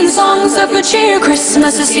people sing songs of good cheer.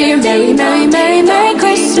 Christmas is here. Merry, merry, merry, merry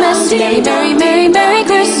Christmas. Merry, merry, merry, merry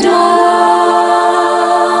Christmas.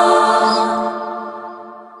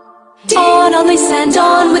 On they send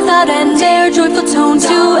on without end their joyful tone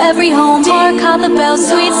to every home. Hark how the bells,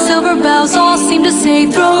 sweet silver bells, all seem to say,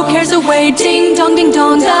 throw cares away. Ding dong,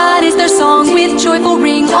 that is their song with joyful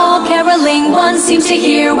ring. All caroling, one seems to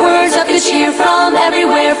hear words of good cheer from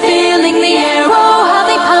everywhere, filling the air. Oh, how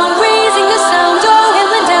they pound, raising the sound. Oh,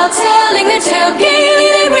 hill and dale, telling their tale, gaily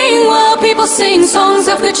they ring while people sing songs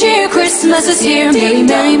of good cheer. Christmas is here. Merry,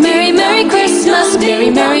 merry, merry, merry Christmas.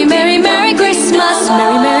 Merry, merry, merry, merry Christmas.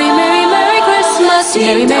 Merry, merry, merry, merry Christmas.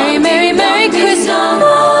 Merry, merry, merry, merry Christmas.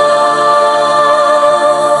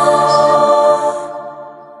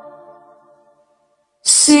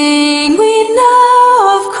 Sing we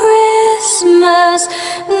now of Christmas,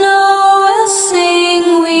 Noel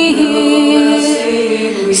sing we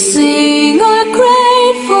here. Sing our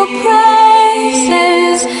grateful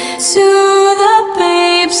praises to the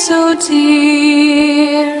babe so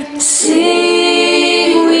dear.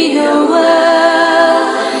 Sing we Noel,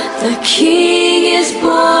 the King is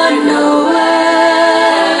born Noel.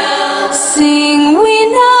 Sing we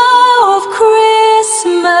now of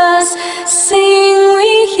Christmas, sing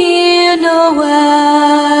we hear Noel.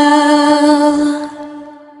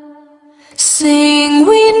 Sing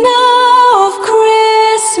we now of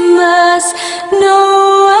Christmas,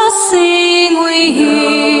 Noel sing we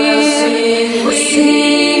hear.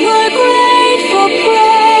 Sing our grateful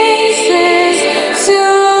praises to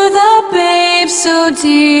the babe so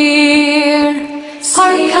dear.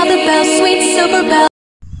 Hark how the bells, sweet silver bells.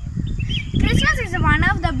 Christmas is one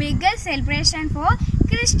of the biggest celebrations for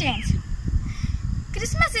Christians.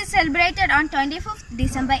 Christmas is celebrated on 25th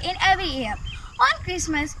December in every year. On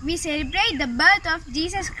Christmas, we celebrate the birth of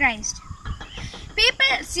Jesus Christ.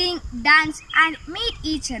 People sing, dance and meet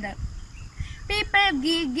each other. people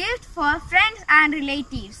give gifts for friends and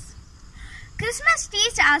relatives. Christmas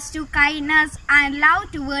teaches us to kindness and love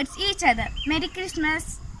towards each other. Merry Christmas.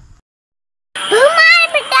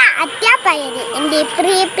 ബഹുമാനപ്പെട്ട അധ്യാപകരെ, എൻ്റെ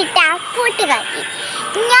പ്രിയപ്പെട്ട കൂട്ടുകാരി,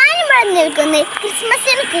 ഞാനിവിടെ നിൽക്കുന്ന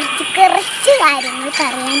ക്രിസ്മസിനെ കുറിച്ച് കുറച്ച് കാര്യങ്ങൾ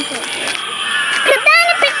പറയാൻ പോകുന്നു.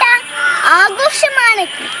 പ്രധാനപ്പെട്ട ആഘോഷമാണ്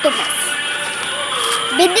ക്രിസ്തുമസ്.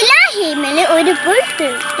 ബെത്ലഹേമിലെ ഒരു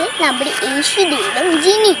പുൽത്തൊഴുത്തിൽ നമ്മുടെ യേശുദേവൻ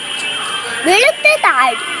ജനിച്ചു. വെളുത്ത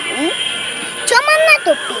താടിയും ചുമന്ന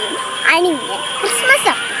തൊപ്പിയും അണിഞ്ഞ് ക്രിസ്മസ്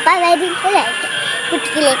അപ്പ വരുന്നതായിട്ട്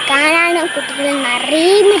കുട്ടികളെ കാണാനും കുട്ടികൾ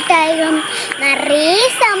നിറയെ മിഠായികളും നിറയെ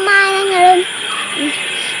സമ്മാനങ്ങളും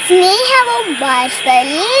സ്നേഹവും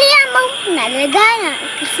വാത്സല്യവും നൽകാനാണ്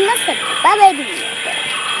ക്രിസ്മസ് അപ്പ വരുന്നത്.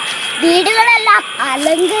 വീടുകളെല്ലാം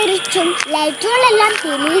അലങ്കരിച്ചും ലൈറ്റുകളെല്ലാം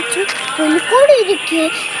തെളിയിച്ചും പുൽക്കൂടിരിക്കുകയും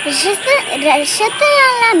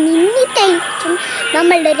രക്ഷത്തെയെല്ലാം മിന്നിത്തെളിച്ചും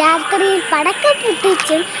നമ്മളുടെ രാത്രിയിൽ പടക്കം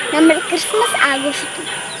പൊട്ടിച്ചും നമ്മൾ ക്രിസ്മസ് ആഘോഷിക്കും.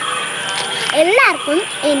 എല്ലാവർക്കും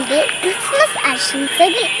എൻ്റെ ക്രിസ്മസ്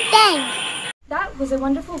ആശംസകൾ. Thanks. That was a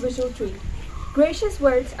wonderful visual treat. Gracious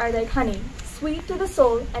words are like honey, sweet to the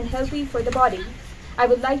soul and healthy for the body. I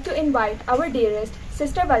would like to invite our dearest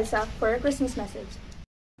Sister Valsa for a Christmas message.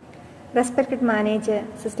 Respected Manager,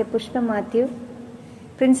 Sister Pushpa Matthew,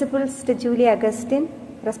 Principal Sister Julie Augustine,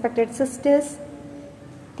 respected sisters,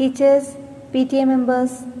 teachers, PTA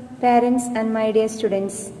members, parents and my dear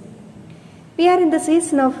students. We are in the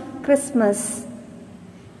season of Christmas.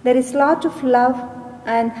 There is a lot of love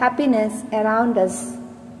and happiness around us.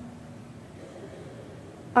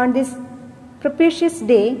 On this propitious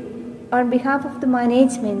day, on behalf of the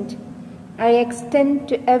management, I extend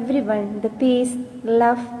to everyone the peace,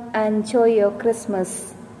 love and joy of Christmas.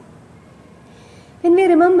 When we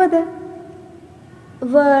remember the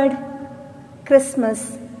word Christmas,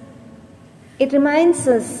 it reminds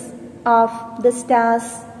us of the stars,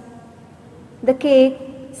 the cake,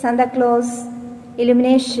 Santa Claus,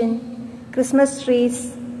 illumination, Christmas trees,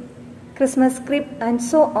 Christmas crib and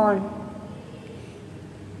so on.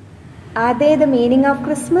 Are they the meaning of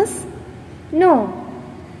Christmas? No.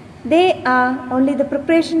 They are only the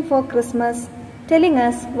preparation for Christmas, telling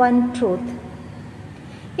us one truth.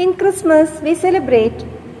 In Christmas, we celebrate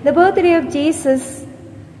the birthday of Jesus,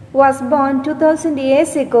 who was born 2000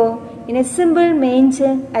 years ago in a simple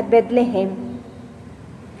manger at Bethlehem,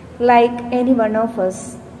 like any one of us.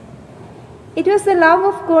 It was the love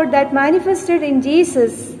of God that manifested in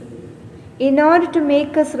Jesus in order to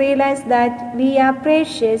make us realize that we are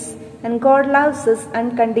precious and God loves us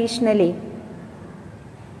unconditionally.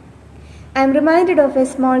 I am reminded of a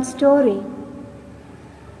small story.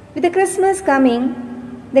 With the Christmas coming,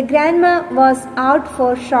 the grandma was out for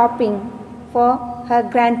shopping for her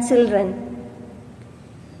grandchildren.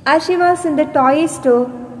 As she was in the toy store,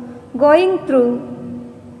 going through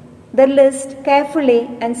the list carefully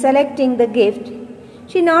and selecting the gift,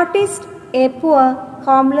 she noticed a poor,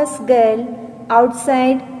 homeless girl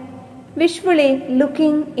outside, wishfully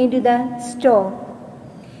looking into the store.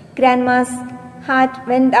 Grandma's heart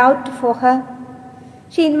went out for her.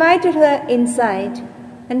 She invited her inside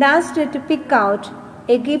and asked her to pick out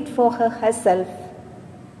a gift for her herself.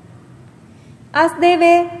 As they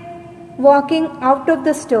were walking out of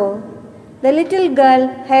the store, the little girl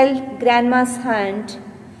held Grandma's hand,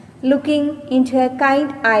 looking into her kind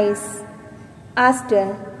eyes, asked her,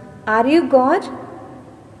 "Are you God?"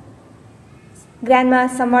 Grandma,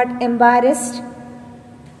 somewhat embarrassed,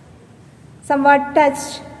 somewhat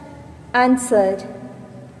touched, answered,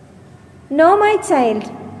 "No, my child,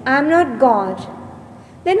 I am not God."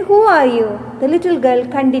 "Then who are you?" the little girl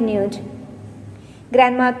continued.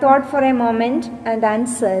 Grandma thought for a moment and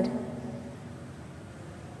answered,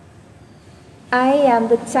 "I am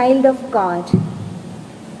the child of God."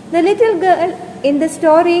 The little girl in the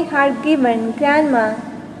story had given Grandma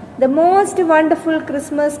the most wonderful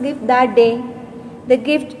Christmas gift that day, the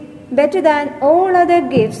gift better than all other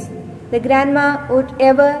gifts the grandma would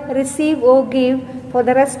ever receive or give for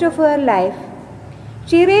the rest of her life.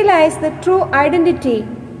 She realized the true identity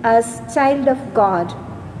as child of God.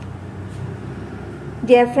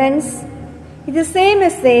 Dear friends, it is the same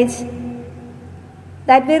message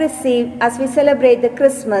that we receive as we celebrate the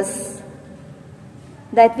Christmas,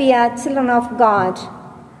 that we are children of God.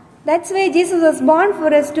 That's why Jesus was born for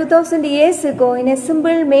us 2000 years ago in a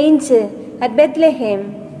simple manger at Bethlehem,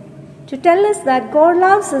 to tell us that God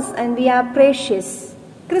loves us and we are precious.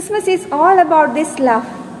 Christmas is all about this love,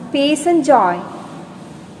 peace and joy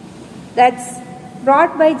that's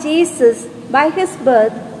brought by Jesus by his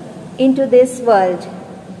birth into this world.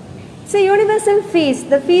 It's a universal feast,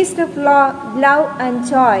 the feast of love and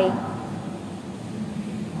joy.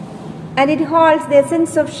 and it holds the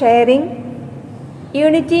essence of sharing,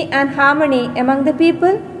 unity and harmony among the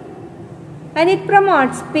people, and it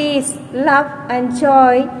promotes peace, love and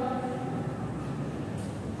joy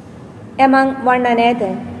among one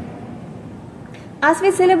another. As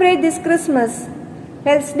we celebrate this Christmas,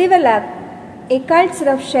 let's develop a culture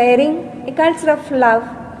of sharing, a culture of love,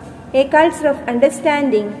 a culture of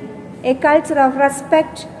understanding, a culture of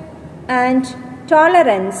respect and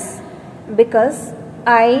tolerance, because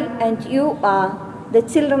I and you are the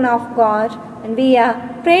children of God and we are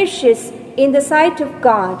precious in the sight of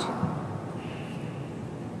God.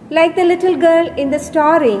 Like the little girl in the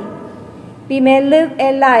story, we may live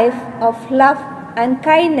a life of love and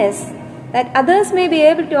kindness, that others may be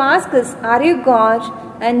able to ask us, "Are you God?"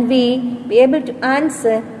 and we be able to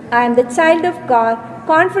answer, "I am the child of God,"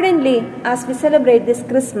 confidently as we celebrate this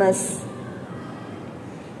Christmas.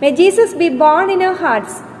 May Jesus be born in our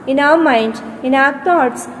hearts, in our mind, in our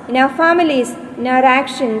thoughts, in our families, in our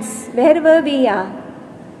actions, wherever we are.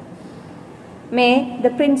 May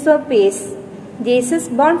the Prince of Peace, Jesus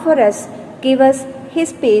born for us, give us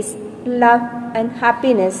His peace, love and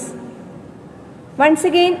happiness. Once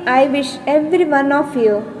again, I wish every one of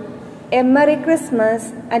you a Merry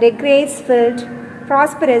Christmas and a grace-filled,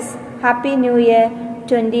 prosperous, Happy New Year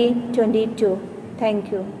 2022.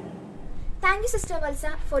 Thank you. Thank you, Sister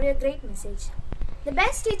Valsa, for your great message. The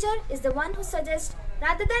best teacher is the one who suggests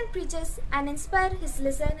rather than preaches and inspires his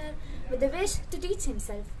listener with a wish to teach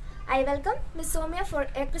himself. I welcome Ms. Somya for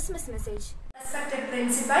a Christmas message. Respected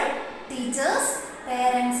principal, teachers,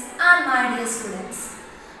 parents and my dear students.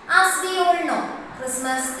 As we all know,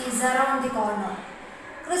 Christmas is around the corner.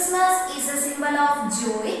 Christmas is a symbol of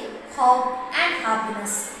joy, hope and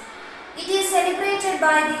happiness. It is celebrated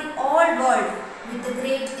by the whole world with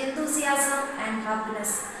great enthusiasm and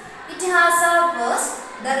happiness. It has surpassed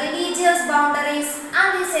the religious boundaries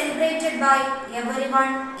and is celebrated by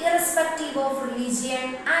everyone irrespective of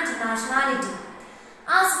religion and nationality.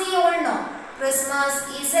 As we all know, Christmas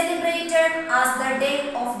is celebrated as the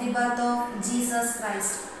day of the birth of Jesus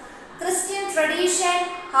Christ. Christian tradition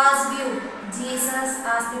has viewed Jesus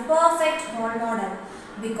as the perfect role model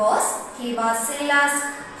because He was sinless,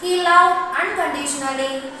 He loved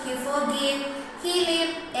unconditionally, He forgave, He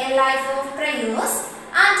lived a life of prayers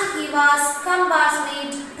and He was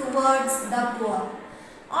compassionate towards the poor.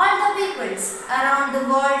 All the peoples around the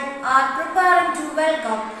world are preparing to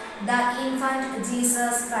welcome the infant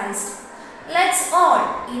Jesus Christ. Let's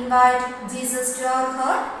all invite Jesus to our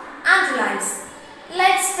heart and lives.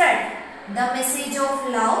 Let's spread the message of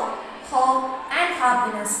love, hope and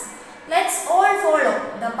happiness. Let's all follow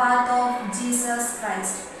the path of Jesus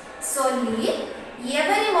Christ. So live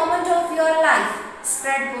every moment of your life,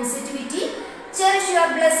 spread positivity, cherish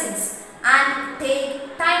your blessings and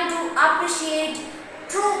take time to appreciate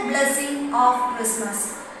true blessing of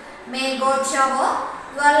Christmas. May God shower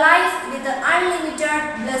your life with the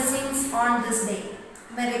unlimited blessings on this day.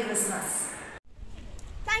 Merry Christmas.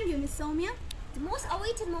 Thank you, Ms. Somya. The most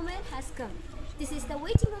awaited moment has come. This is the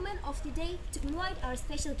waiting moment of the day to invite our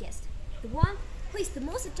special guest, the one who is the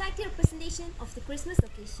most attractive representation of the Christmas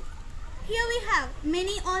occasion. Here we have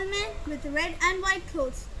many old men with red and white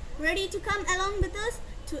clothes, ready to come along with us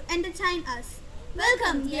to entertain us.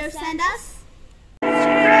 Welcome, dear Santas.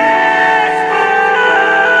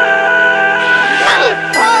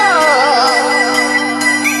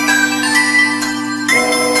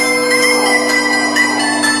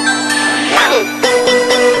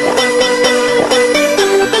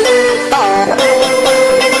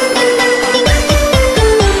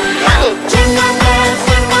 Jingle bells,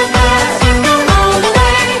 jingle bells, jingle all the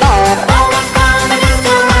way.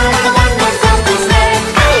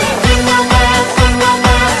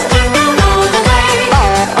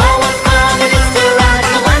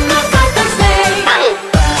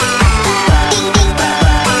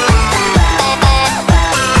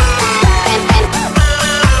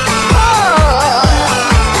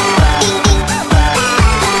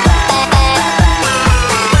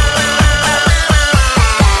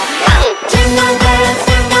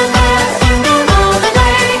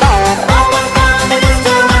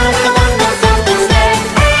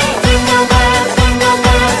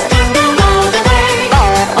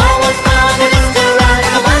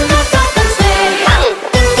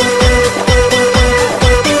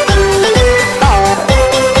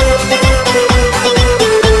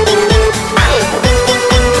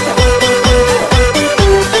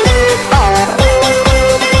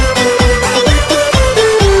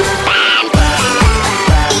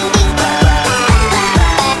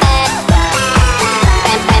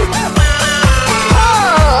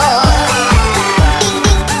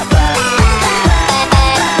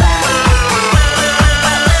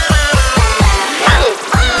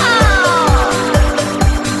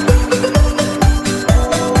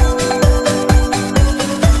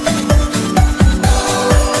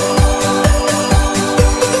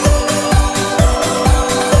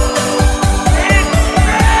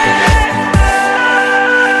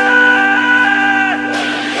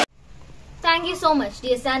 so much,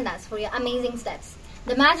 dear Santas, for your amazing steps.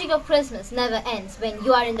 The magic of Christmas never ends when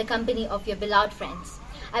you are in the company of your beloved friends.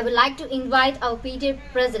 I would like to invite our PTA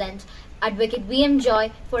President, Advocate V.M. Joy,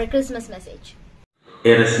 for a Christmas message.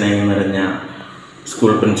 ഏറെ സ്നേഹം നിറഞ്ഞ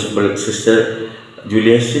school principal sister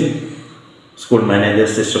ജൂലിയസിൻ, school manager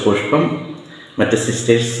sister പുഷ്പം, മറ്റ്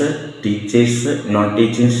sisters, teachers, non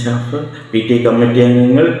teaching staff, PTA committee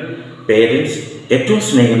അംഗങ്ങൾ, parents, ഏറ്റവും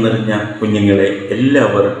സ്നേഹം നിറഞ്ഞ കുഞ്ഞുങ്ങളെ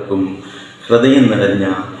എല്ലാവർക്കും ഹൃദയം നിറഞ്ഞ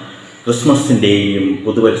ക്രിസ്മസിൻ്റെയും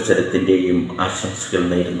പുതുവത്സരത്തിൻ്റെയും ആശംസകൾ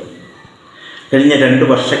നേരുന്നു. കഴിഞ്ഞ 2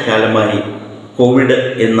 വർഷക്കാലമായി കോവിഡ്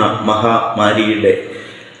എന്ന മഹാമാരിയുടെ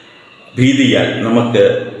ഭീതിയാൽ നമുക്ക്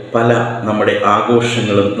പല നമ്മുടെ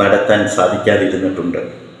ആഘോഷങ്ങളും നടത്താൻ സാധിക്കാതിരുന്നിട്ടുണ്ട്.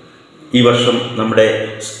 ഈ വർഷം നമ്മുടെ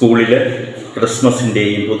സ്കൂളിൽ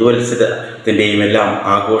ക്രിസ്മസിൻ്റെയും പുതുവത്സരത്തിൻ്റെയും എല്ലാം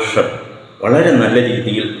ആഘോഷം വളരെ നല്ല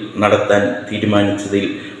രീതിയിൽ നടത്താൻ തീരുമാനിച്ചതിൽ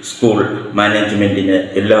സ്കൂൾ മാനേജ്മെൻറ്റിന്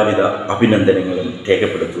എല്ലാവിധ അഭിനന്ദനങ്ങളും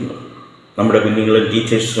രേഖപ്പെടുത്തുന്നു. നമ്മുടെ കുഞ്ഞുങ്ങളും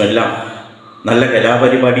ടീച്ചേഴ്സും എല്ലാം നല്ല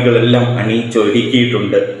കലാപരിപാടികളെല്ലാം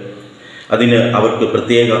അണിയിച്ചൊരുക്കിയിട്ടുണ്ട്. അതിന് അവർക്ക്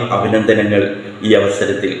പ്രത്യേക അഭിനന്ദനങ്ങൾ ഈ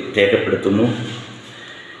അവസരത്തിൽ രേഖപ്പെടുത്തുന്നു.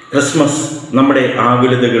 ക്രിസ്മസ് നമ്മുടെ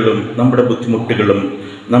ആകുലതകളും നമ്മുടെ ബുദ്ധിമുട്ടുകളും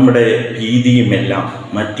നമ്മുടെ ഭീതിയുമെല്ലാം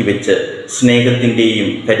മാറ്റിവെച്ച് സ്നേഹത്തിൻ്റെയും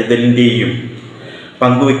കരുതലിൻ്റെയും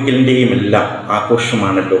പങ്കുവയ്ക്കലിൻ്റെയും എല്ലാം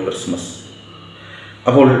ആഘോഷമാണല്ലോ ക്രിസ്മസ്.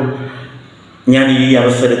 അപ്പോൾ ഞാൻ ഈ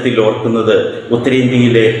അവസരത്തിൽ ഓർക്കുന്നത്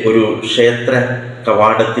ഉത്തരേന്ത്യയിലെ ഒരു ക്ഷേത്ര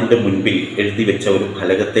കവാടത്തിൻ്റെ മുൻപിൽ എഴുതി വെച്ച ഒരു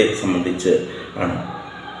ഫലകത്തെ സംബന്ധിച്ച് ആണ്.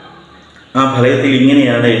 ആ ഫലകത്തിൽ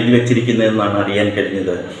ഇങ്ങനെയാണ് എഴുതി വച്ചിരിക്കുന്നതെന്നാണ് അറിയാൻ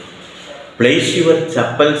കഴിഞ്ഞത്: place your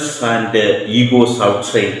chappals and Egoss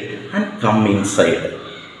outside and come inside.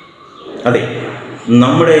 അതെ,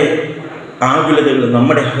 നമ്മുടെ ആകുലതകൾ,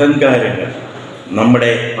 നമ്മുടെ അഹങ്കാരങ്ങൾ, നമ്മുടെ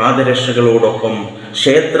പാദരക്ഷകളോടൊപ്പം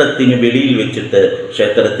ക്ഷേത്രത്തിന് വെളിയിൽ വെച്ചിട്ട്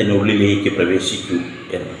ക്ഷേത്രത്തിനുള്ളിലേക്ക് പ്രവേശിക്കൂ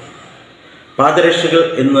എന്ന്. പാദരക്ഷകൾ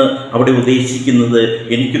എന്ന് അവിടെ ഉദ്ദേശിക്കുന്നത്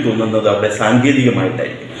എനിക്ക് തോന്നുന്നത് അവിടെ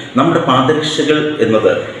സാങ്കേതികമായിട്ടായിരിക്കും. നമ്മുടെ പാദരക്ഷകൾ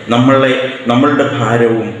എന്നത് നമ്മളുടെ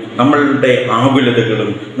ഭാരവും നമ്മളുടെ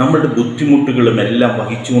ആകുലതകളും നമ്മളുടെ ബുദ്ധിമുട്ടുകളും എല്ലാം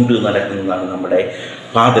വഹിച്ചുകൊണ്ട് നടക്കുന്നതാണ് നമ്മുടെ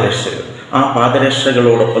പാദരക്ഷകൾ. ആ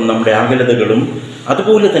പാദരക്ഷകളോടൊപ്പം നമ്മുടെ ആകുലതകളും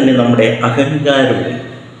അതുപോലെ തന്നെ നമ്മുടെ അഹങ്കാരവും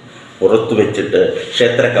പുറത്തു വെച്ചിട്ട്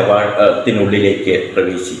ക്ഷേത്ര കവാടത്തിനുള്ളിലേക്ക്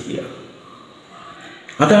പ്രവേശിക്കുക.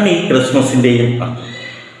 അതാണ് ഈ ക്രിസ്മസിൻ്റെയും അർത്ഥം.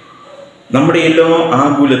 നമ്മുടെ എല്ലാ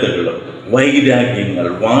ആകുലതകളും, വൈരാഗ്യങ്ങൾ,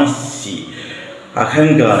 വാശി,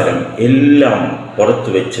 അഹങ്കാരം എല്ലാം പുറത്തു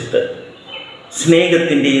വെച്ചിട്ട്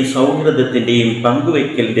സ്നേഹത്തിൻ്റെയും സൗഹൃദത്തിൻ്റെയും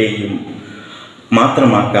പങ്കുവയ്ക്കലിൻ്റെയും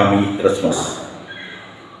മാത്രമാക്കാം ഈ ക്രിസ്മസ്.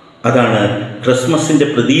 അതാണ് ക്രിസ്മസിൻ്റെ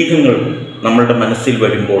പ്രതീകങ്ങൾ നമ്മളുടെ മനസ്സിൽ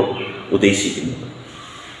വരുമ്പോൾ ഉദ്ദേശിക്കുന്നത്.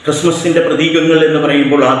 ക്രിസ്മസിൻ്റെ പ്രതീകങ്ങൾ എന്ന്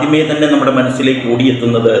പറയുമ്പോൾ ആദ്യമേ തന്നെ നമ്മുടെ മനസ്സിലേക്ക്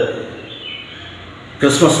ഓടിയെത്തുന്നത്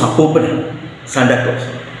ക്രിസ്മസ് അപ്പൂപ്പനാണ്, സാന്റാക്ലോസ്.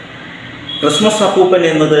 ക്രിസ്മസ് അപ്പൂപ്പൻ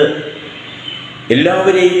എന്നത്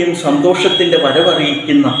എല്ലാവരെയും സന്തോഷത്തിൻ്റെ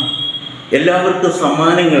വരവറിയിക്കുന്ന, എല്ലാവർക്കും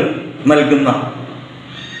സമ്മാനങ്ങൾ നൽകുന്ന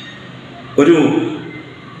ഒരു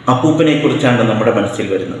അപ്പൂപ്പനെ കുറിച്ചാണ് നമ്മുടെ മനസ്സിൽ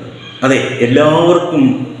വരുന്നത്. അതെ, എല്ലാവർക്കും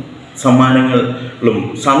സമ്മാനങ്ങളും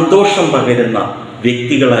സന്തോഷം പകരുന്ന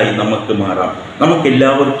വ്യക്തികളായി നമുക്ക് മാറാം.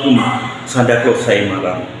 നമുക്കെല്ലാവർക്കും സാന്റാക്ലോസായി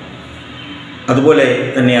മാറാം. അതുപോലെ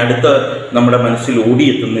തന്നെ അടുത്ത നമ്മുടെ മനസ്സിൽ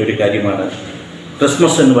ഓടിയെത്തുന്ന ഒരു കാര്യമാണ്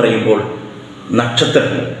ക്രിസ്മസ് എന്ന് പറയുമ്പോൾ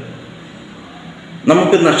നക്ഷത്രങ്ങൾ.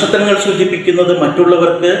 നമുക്ക് നക്ഷത്രങ്ങൾ സൂചിപ്പിക്കുന്നത്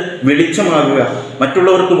മറ്റുള്ളവർക്ക് വെളിച്ചമാകുക,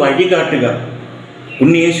 മറ്റുള്ളവർക്ക് വഴി കാട്ടുക.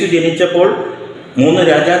 ഉണ്ണിയേശു ജനിച്ചപ്പോൾ 3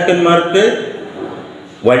 രാജാക്കന്മാർക്ക്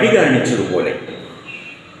വഴി കാണിച്ചതുപോലെ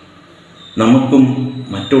നമുക്കും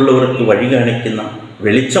മറ്റുള്ളവർക്ക് വഴി കാണിക്കുന്ന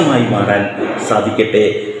വെളിച്ചമായി മാറാൻ സാധിക്കട്ടെ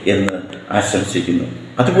എന്ന് ആശംസിക്കുന്നു.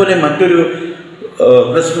 അതുപോലെ മറ്റൊരു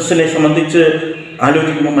ക്രിസ്മസിനെ സംബന്ധിച്ച്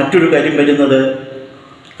ആലോചിക്കുമ്പോൾ മറ്റൊരു കാര്യം വരുന്നത്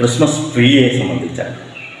ക്രിസ്മസ് ട്രീയെ സംബന്ധിച്ചാണ്.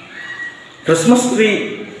 ക്രിസ്മസ് ട്രീ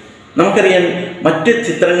നമുക്കറിയാം, മറ്റ്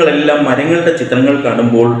ചിത്രങ്ങളെല്ലാം മരങ്ങളുടെ ചിത്രങ്ങൾ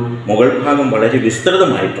കാണുമ്പോൾ മുകൾ ഭാഗം വളരെ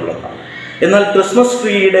വിസ്തൃതമായിട്ടുള്ളതാണ്. എന്നാൽ ക്രിസ്മസ്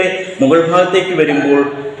ട്രീയുടെ മുകൾ ഭാഗത്തേക്ക് വരുമ്പോൾ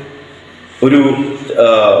ഒരു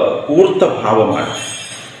കൂർത്ത ഭാവമാണ്,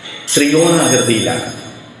 ത്രികോണാകൃതിയിലാണ്.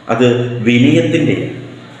 അത്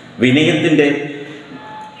വിനയത്തിൻ്റെ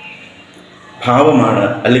ഭാവമാണ്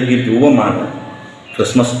അല്ലെങ്കിൽ രൂപമാണ്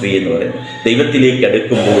ക്രിസ്മസ് ട്രീ എന്ന് പറയുന്നത്. ദൈവത്തിലേക്ക്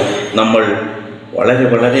അടുക്കുമ്പോൾ നമ്മൾ വളരെ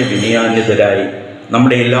വളരെ വിനയാന്വിതരായി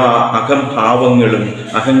നമ്മുടെ എല്ലാ അഹംഭാവങ്ങളും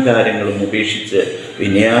അഹങ്കാരങ്ങളും ഉപേക്ഷിച്ച്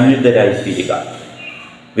വിനയാന്വിതരായി തീരുക,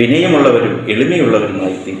 വിനയമുള്ളവരും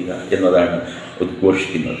എളിമയുള്ളവരുമായി തീരുക എന്നതാണ്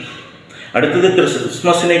ഉദ്ഘോഷിക്കുന്നത്. അടുത്തത്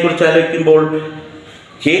ക്രിസ്മസിനെ കുറിച്ച് ആലോചിക്കുമ്പോൾ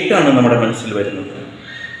കേക്കാണ് നമ്മുടെ മനസ്സിൽ വരുന്നത്.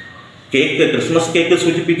 ക്രിസ്മസ് കേക്ക്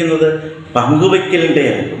സൂചിപ്പിക്കുന്നത് പങ്കുവയ്ക്കലിൻ്റെ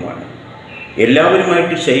അനുഭവമാണ്.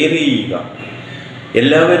 എല്ലാവരുമായിട്ട് ഷെയർ ചെയ്യുക,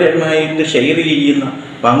 എല്ലാവരുമായിട്ട് ഷെയർ ചെയ്യുന്ന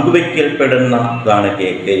പങ്കുവയ്ക്കപ്പെടുന്നതാണ്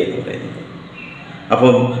കേക്ക് എന്ന് പറയുന്നത്.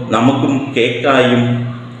 അപ്പം നമുക്കും കേക്കായും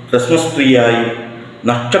ക്രിസ്മസ് ട്രീയായും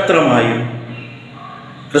നക്ഷത്രമായും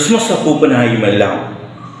ക്രിസ്മസ് അപ്പൂപ്പനായുമെല്ലാം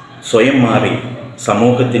സ്വയം മാറി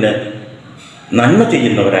സമൂഹത്തിന് നന്മ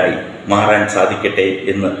ചെയ്യുന്നവരായി മാറാൻ സാധിക്കട്ടെ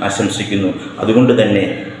എന്ന് ആശംസിക്കുന്നു. അതുകൊണ്ട് തന്നെ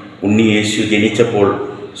ഉണ്ണിയേശു ജനിച്ചപ്പോൾ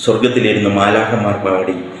സ്വർഗത്തിലിരുന്ന് മാലാഖമാർ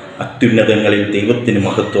പാടി, അത്യുന്നതങ്ങളിൽ ദൈവത്തിന്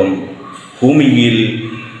മഹത്വം, ഭൂമിയിൽ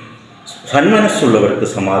സന്മനസ്സുള്ളവർക്ക്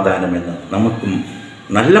സമാധാനമെന്ന്. നമുക്കും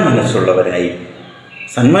നല്ല മനസ്സുള്ളവരായി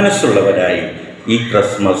സന്മനസ്സുള്ളവരായി ഈ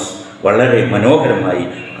ക്രിസ്മസ് വളരെ മനോഹരമായി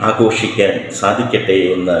ആഘോഷിക്കാൻ സാധിക്കട്ടെ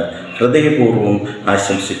എന്ന് ഹൃദയപൂർവ്വം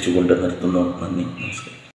ആശംസിച്ചുകൊണ്ട് നിർത്തുന്നു. നന്ദി,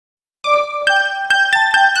 നമസ്കാരം.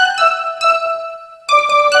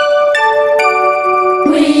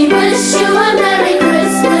 We wish you a Merry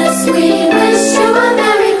Christmas. We wish you a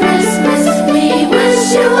Merry Christmas. We wish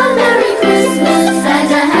you a Merry Christmas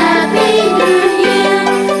and a Happy New Year.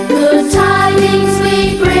 Good tidings we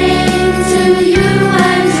bring to you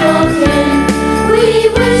and your kin. We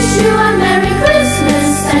wish you a Merry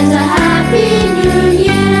Christmas and a Happy New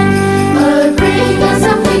Year. Oh, bring us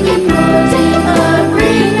something important. Oh,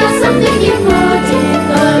 bring us something important.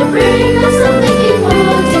 Oh, bring us something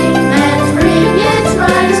important and bring it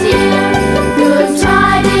right here. Good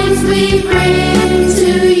tidings we bring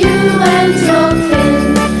to you and your kin.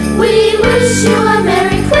 We wish you a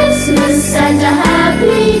Merry Christmas and a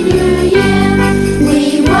Happy New Year. We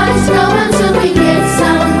won't go until we get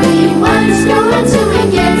some. We won't go until we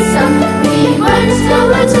get some. We won't go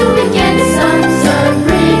until we get some. So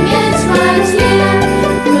bring it right here.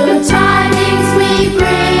 Good tidings we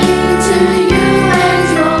bring to you and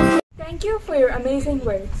your kin. Thank you for your amazing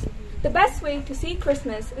words. The best way to see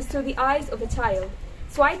Christmas is through the eyes of a child.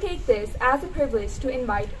 So I take this as a privilege to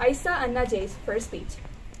invite Aisa and Najees for a speech.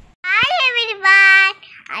 Hi everyone,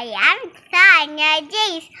 I am Sanya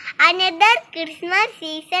Jace. Another Christmas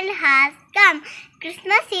season has come.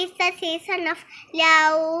 Christmas is the season of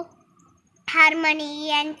love, harmony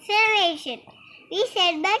and celebration. We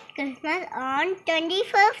celebrate Christmas on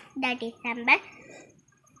 21st December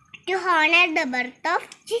to honor the birth of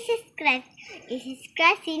Jesus Christ. Jesus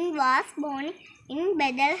Christ was born in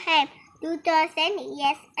Bethlehem 2000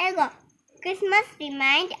 years ago. Christmas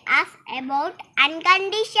reminds us about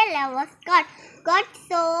unconditional love of God. God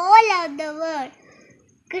so loved the world.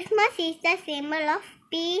 Christmas is the symbol of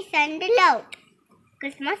peace and love.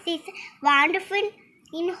 Christmas is wonderful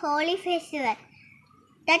in holy festival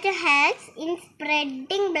that helps in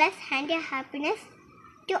spreading blessing and happiness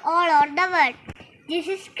to all over the world.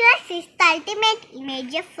 Jesus Christ is the ultimate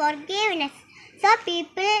image of forgiveness. So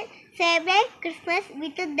people celebrate Christmas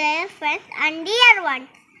with their friends and dear ones.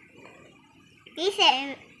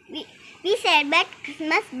 We celebrate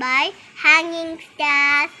Christmas by hanging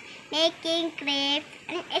stars, making crafts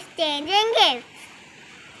and exchanging gifts.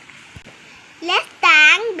 Let's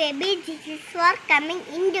thank baby Jesus for coming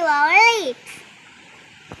into our lives.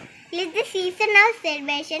 Let the season of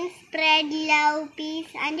celebration spread love,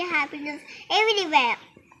 peace and happiness everywhere.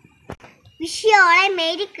 Wish you all a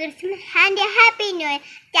Merry Christmas and a Happy New Year.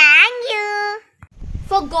 Thank you.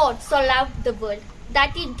 For God so loved the world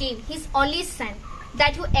that He gave His only Son,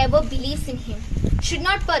 that whoever believes in Him should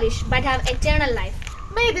not perish but have eternal life.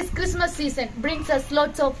 May this Christmas season brings us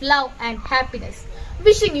lots of love and happiness.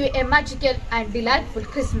 Wishing you a magical and delightful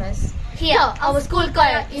Christmas. Here, our school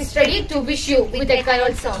choir is ready to wish you with a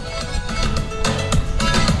carol song.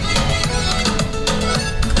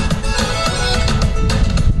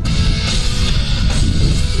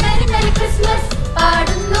 Merry Merry Christmas,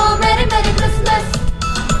 പാടുന്നു Merry Merry Christmas.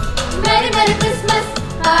 Merry Merry Christmas,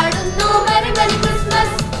 പാടുന്നു Merry Merry Christmas.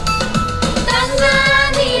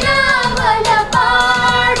 തങ്കനിലാവല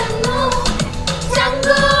പാടുന്നു,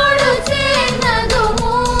 ചങ്കോട് ചേർന്നതു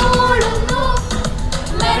മൂടുന്നു.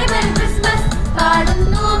 Merry Merry Christmas,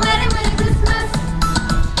 പാടുന്നു Merry Merry Christmas.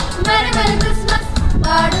 Merry Merry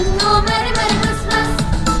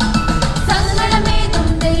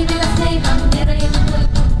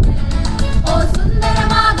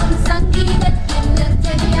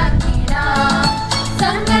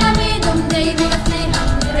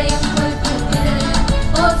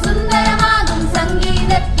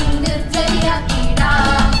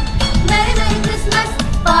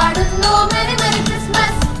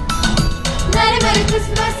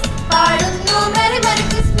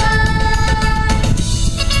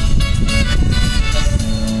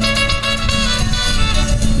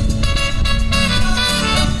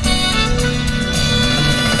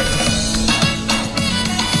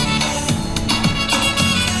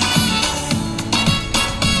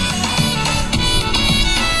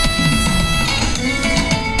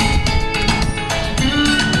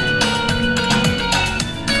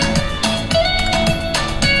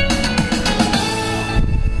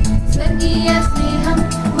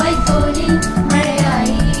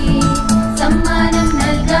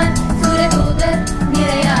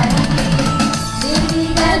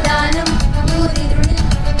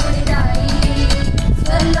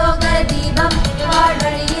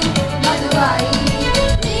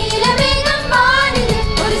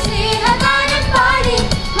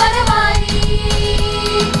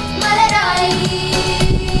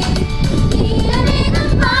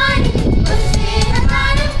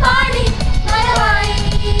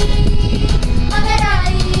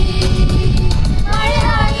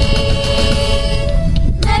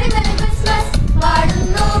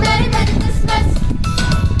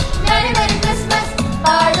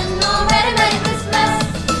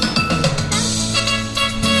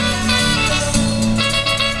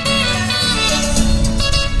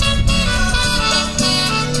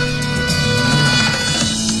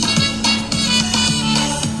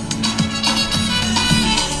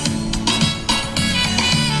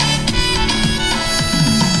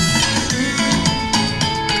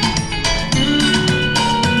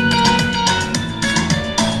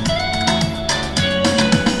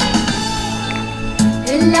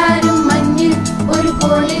എല്ലാരും മഞ്ഞിൽ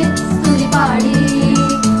ഒരുപോലെ സ്തുതി പാടി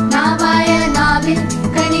നാവായ നാവിൽ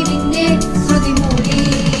കനിവിന്റെ ശ്രുതി മൂടി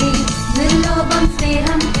നിർലോഭം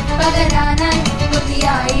സ്നേഹം പകരാനായി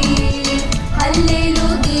കൊതിയായി ഹല്ലേലൂ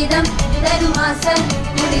ഗീതം തരുമാസം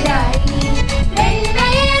കുളിരായി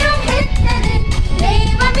വെണ്ണയേറും ഹൃത്തതിൽ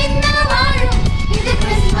ദൈവമിന്ന് വാഴും ഇത്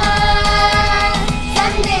ക്രിസ്മസ്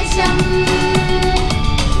സന്ദേശം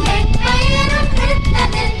വെണ്ണയേറും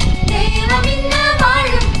ഹൃത്തതിൽ ദൈവമിന്ന്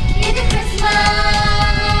വാഴും ഇത് ക്രിസ്മസ്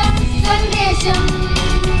സന്ദേശം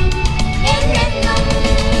എന്നെന്നും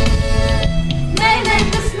മെറി മെറി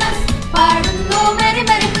ക്രിസ്മസ് പാടുന്നു Maria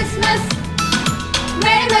merry Christmas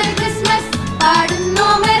Maria merry Christmas പാടുന്നു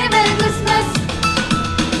മെറി മെറി ക്രിസ്മസ്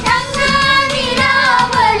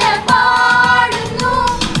ചങ്ങാതിരാവല പാടുന്നു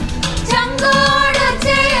ചങ്കോട്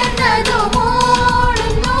ചേർന്നതു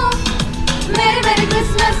മൂടുന്നു മെറി മെറി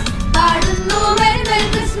ക്രിസ്മസ് പാടുന്നു Maria merry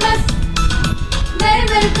Christmas Maria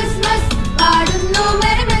merry Christmas പാടുന്നു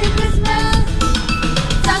മെറി മെറി ക്രിസ്മസ്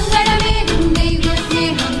സങ്കടമേതും ദൈവ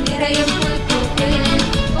സ്നേഹം നിറയും പുൽക്കൂട്ടിൽ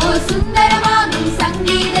ഓ സുന്ദരമാകും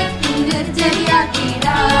സംഗീതത്തിൻ നിർജ്ജരിയാക്കിട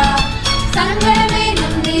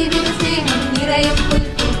സങ്കടമേതും ദൈവ സ്നേഹം നിറയും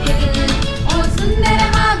പുൽക്കൂട്ടിൽ ഓ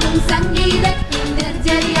സുന്ദരമാകും സംഗീതത്തിൻ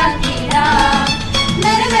നിർജ്ജരിയാക്കിട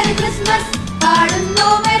മെറി മെറി ക്രിസ്മസ് പാടുന്നു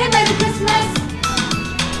Maria merry Christmas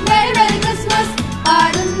Maria merry Christmas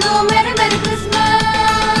പാടുന്നു Maria merry Christmas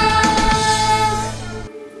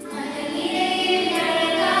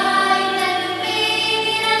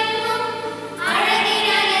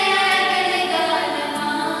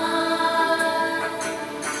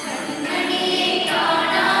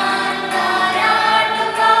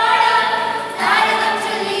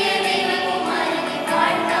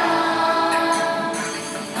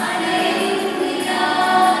Hallelujah.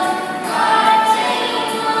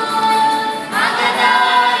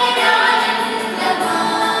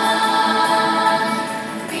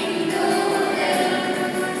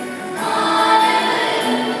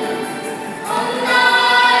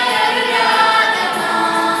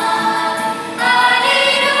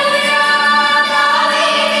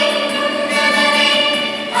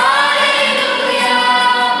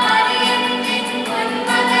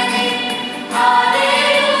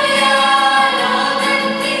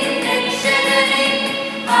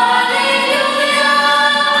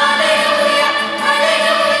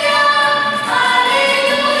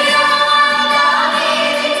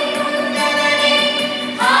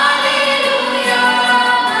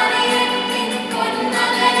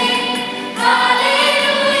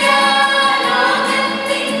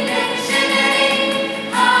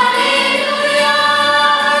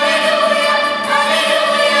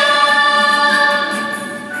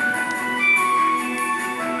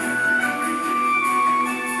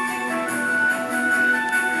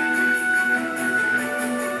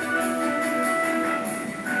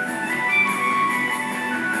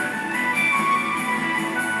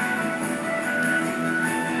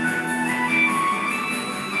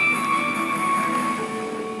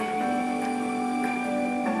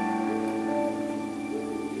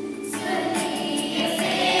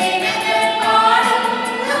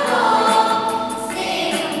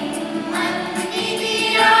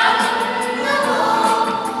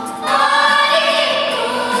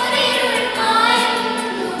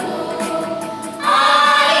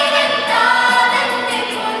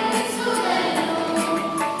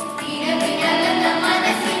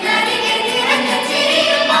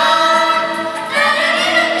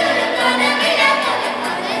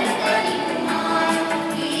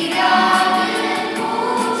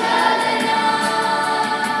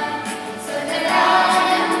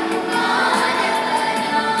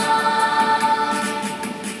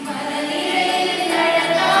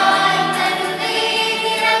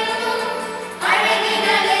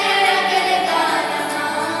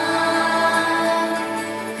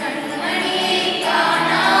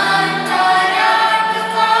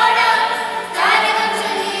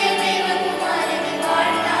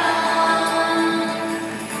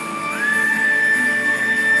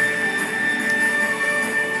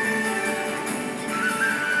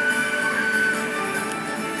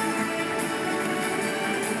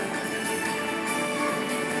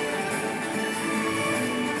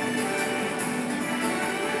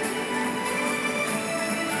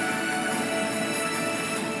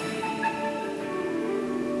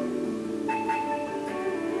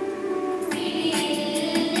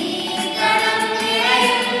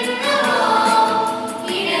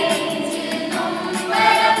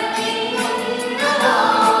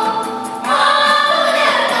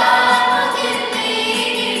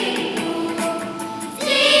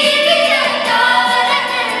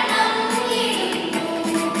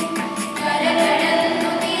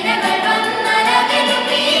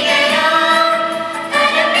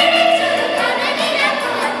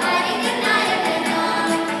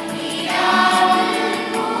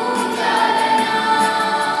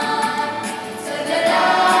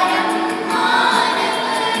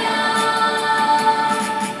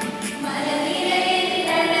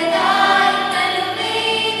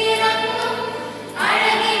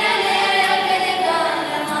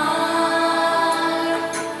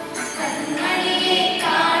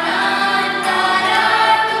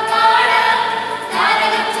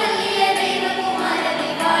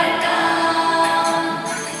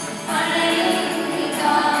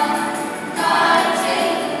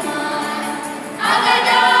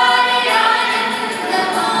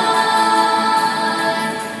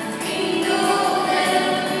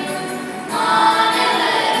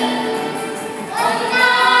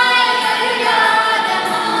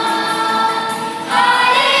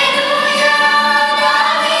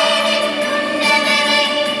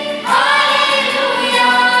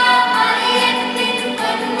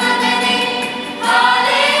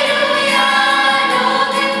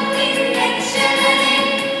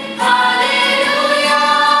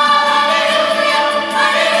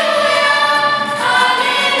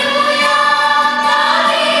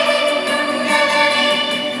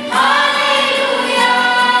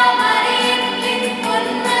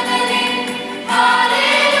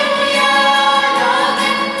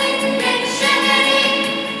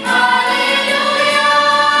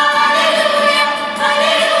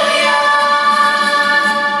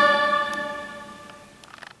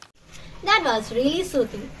 was really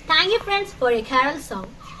soothing. Thank you friends for a carol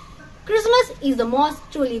song. Christmas is the most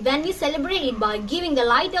truly when we celebrate it by giving the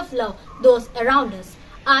light of love those around us.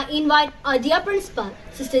 I invite our dear principal,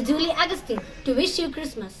 Sister Julie Augustine, to wish you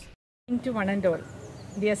Christmas. To one and all,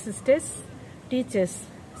 dear sisters, teachers,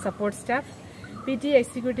 support staff, PTA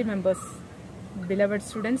executive members, beloved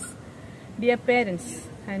students, dear parents,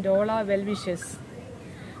 and all our well-wishers.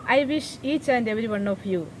 I wish each and every one of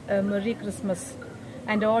you a Merry Christmas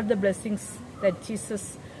and all the blessings that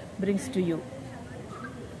Jesus brings to you.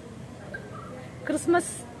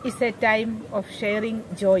 Christmas is a time of sharing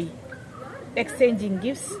joy, exchanging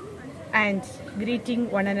gifts, and greeting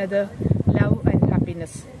one another love and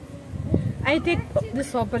happiness. I take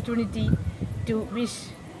this opportunity to wish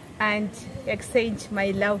and exchange my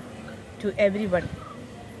love to everyone.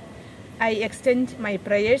 I extend my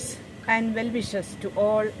prayers and well wishes to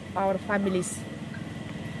all our families.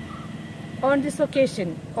 On this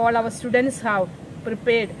occasion, all our students have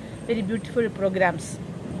prepared very beautiful programs.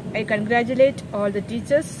 I congratulate all the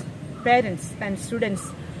teachers, parents and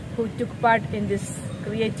students who took part in this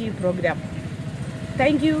creative program.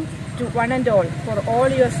 Thank you to one and all for all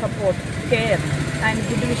your support, care and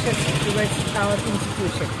good wishes towards our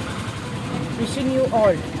institution. Wishing you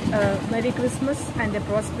all a Merry Christmas and a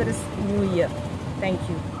prosperous New Year. Thank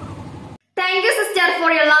you. Thank you, sister,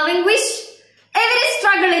 for your loving wish. Every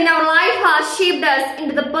struggle in our life has shaped us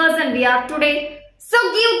into the person we are today. So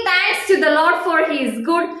give thanks to the Lord for His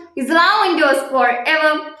good, His love endures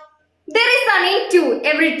forever. There is an end to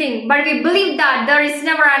everything, but we believe that there is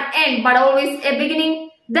never an end, but always a beginning.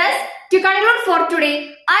 Thus, to conclude for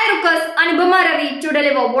today, I request Anubama Ravi to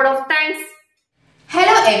deliver a word of thanks.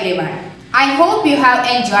 Hello everyone. I hope you have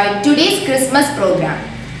enjoyed today's Christmas program.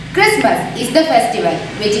 Christmas is the festival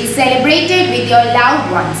which is celebrated with your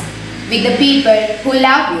loved ones, with the people who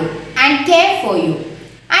love you and care for you,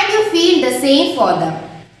 and you feel the same for them.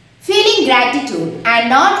 Feeling gratitude and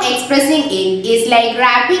not expressing it is like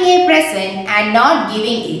wrapping a present and not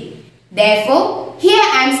giving it. Therefore, here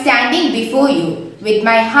I am standing before you with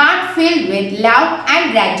my heart filled with love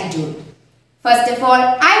and gratitude. First of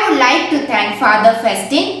all, I would like to thank Father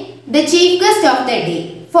Festin, the chief guest of the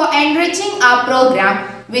day, for enriching our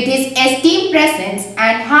program with his esteemed presence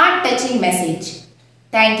and heart-touching message.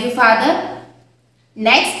 Thank you, Father.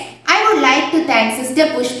 Next, I would like to thank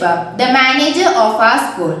Sister Pushpa, the manager of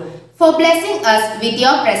our school, for blessing us with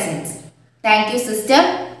your presence. Thank you,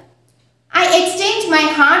 Sister. I exchange my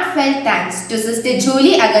heartfelt thanks to Sister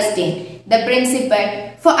Julie Augustine, the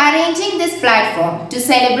principal, for arranging this platform to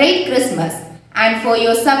celebrate Christmas and for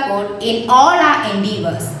your support in all our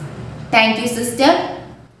endeavors. Thank you, Sister.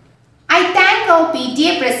 I thank our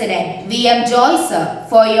PTA President, V.M. Joy, sir,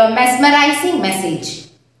 for your mesmerizing message.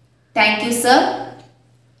 Thank you, sir.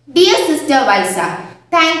 Dear Sister Valsa,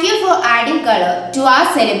 thank you for adding color to our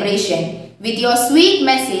celebration with your sweet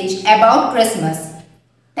message about Christmas.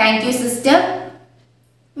 Thank you, Sister.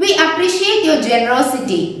 We appreciate your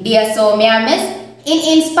generosity, dear Somya Miss, in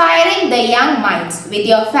inspiring the young minds with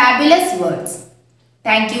your fabulous words.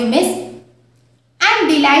 Thank you, Miss. I am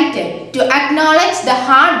delighted to acknowledge the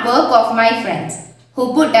hard work of my friends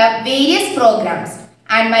who put up various programs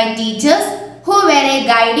and my teachers who were a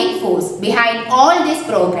guiding force behind all these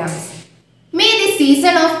programs. May this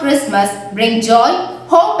season of Christmas bring joy,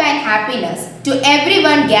 hope and happiness to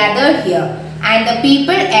everyone gathered here and the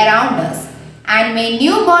people around us. And may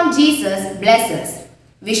newborn Jesus bless us.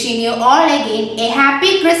 Wishing you all again a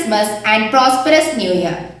happy Christmas and prosperous New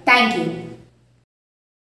Year. Thank you.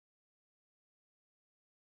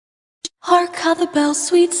 Hark how the bells,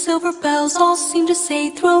 sweet silver bells, all seem to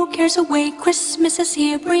say, throw cares away, Christmas is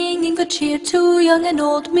here, bringing good cheer to young and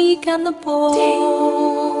old, meek and the bold.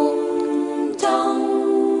 Ding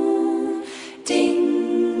dong,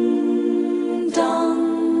 ding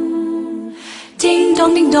dong, ding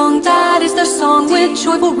dong, ding dong, that is their song with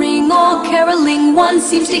joyful ring, all caroling, one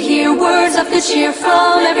seems to hear words of good cheer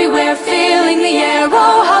from everywhere, filling the air.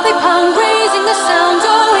 Oh, how they pound, raising the sound,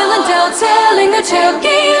 oh, hill and dale, telling their tale,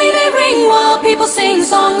 gaily they ring while people sing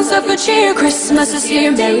songs of good cheer. Christmas is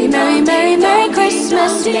here, merry, merry, merry, merry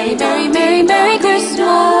Christmas, merry, merry, merry, merry Christmas.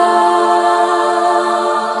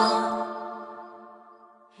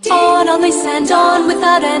 On they send on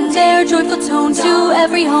without end their joyful tone to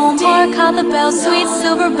every home. Hark how the bells, sweet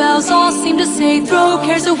silver bells, all seem to say, throw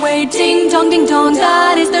cares away, ding dong, ding dong,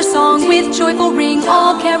 that is their song with joyful ring,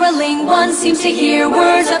 all caroling, one seems to hear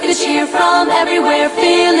words of good cheer from everywhere,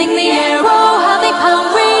 filling the air. Oh, how they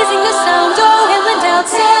pound, raising the sound, oh, hill and dale,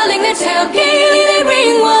 telling their tale, gaily they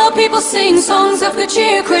ring while people sing songs of good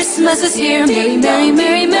cheer. Christmas is here, merry, merry,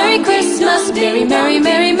 merry, merry Christmas, merry, merry,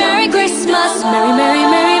 merry, merry Christmas, merry, merry,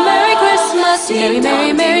 merry, merry Christmas, Merry,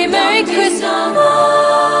 Merry, Merry, Merry Christmas.